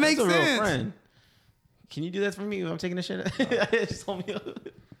 sense. That makes That's a sense. real friend. Can you do that for me if I'm taking a shit? Just hold me up.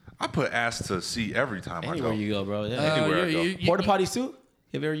 I put ass to seat every time Anywhere I go. you go, bro. Yeah. Anywhere I go. Porta potties, too?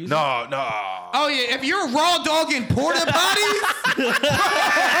 Have you ever used No. Oh yeah, if you're raw dogging porta potties,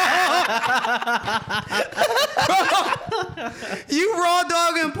 you raw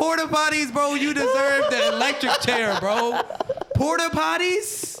dogging porta potties, bro. You deserve the electric chair, bro. Porta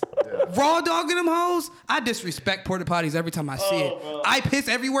potties, raw dogging them hoes. I disrespect porta potties every time I see it. bro. I piss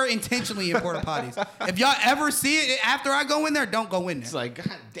everywhere intentionally in porta potties. If y'all ever see it after I go in there, don't go in there. It's like,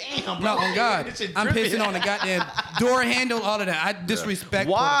 God damn, No, bro. on God. This shit I'm dripping. pissing on the goddamn door handle, all of that. I disrespect.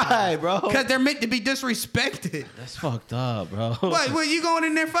 Why, bro? Because they're meant to be disrespected. That's fucked up, bro. What, you going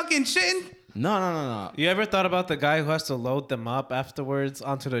in there fucking shitting? No. You ever thought about the guy who has to load them up afterwards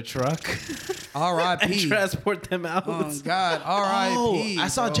onto the truck and R.I.P. transport them out? Oh, God. R.I.P. I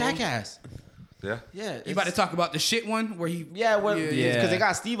saw bro. Jackass. Yeah. Yeah. You about to talk about the shit one where he... Yeah, well, Yeah. because they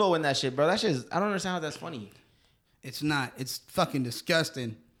got Steve-O in that shit, bro. That shit is, I don't understand how that's funny. It's not. It's fucking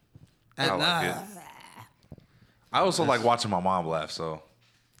disgusting. I like it. I also like watching my mom laugh. So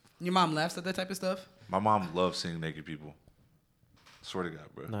Your mom laughs at that type of stuff? my mom loves seeing naked people. Swear to God,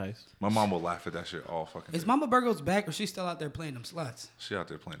 bro. Nice. My mom will laugh at that shit all fucking. Is day. Mama Burgos back or she still out there playing them slots? She out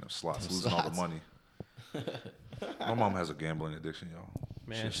there playing them slots, losing all the money. My mom has a gambling addiction, y'all.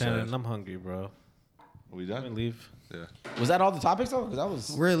 Man, Shit's Shannon, sad. I'm hungry, bro. We Let me done? leave. Yeah. Was that all the topics, though? Because that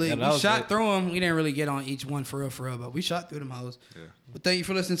was... Really? Yeah, that we was shot it. through them. We didn't really get on each one for real, but we shot through them hoes. Yeah. But thank you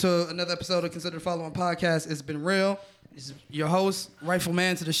for listening to another episode of Consider the Following Podcast. It's been real. This is your host, Rightful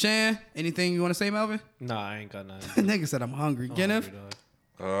Man to the Shan. Anything you want to say, Melvin? Nah, I ain't got nothing. Nigga said I'm hungry. I'm Kenneth?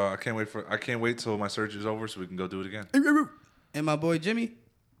 hungry, dog. I can't wait till my surgery is over so we can go do it again. And my boy Jimmy.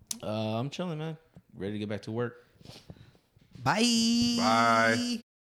 I'm chilling, man. Ready to get back to work. Bye. Bye.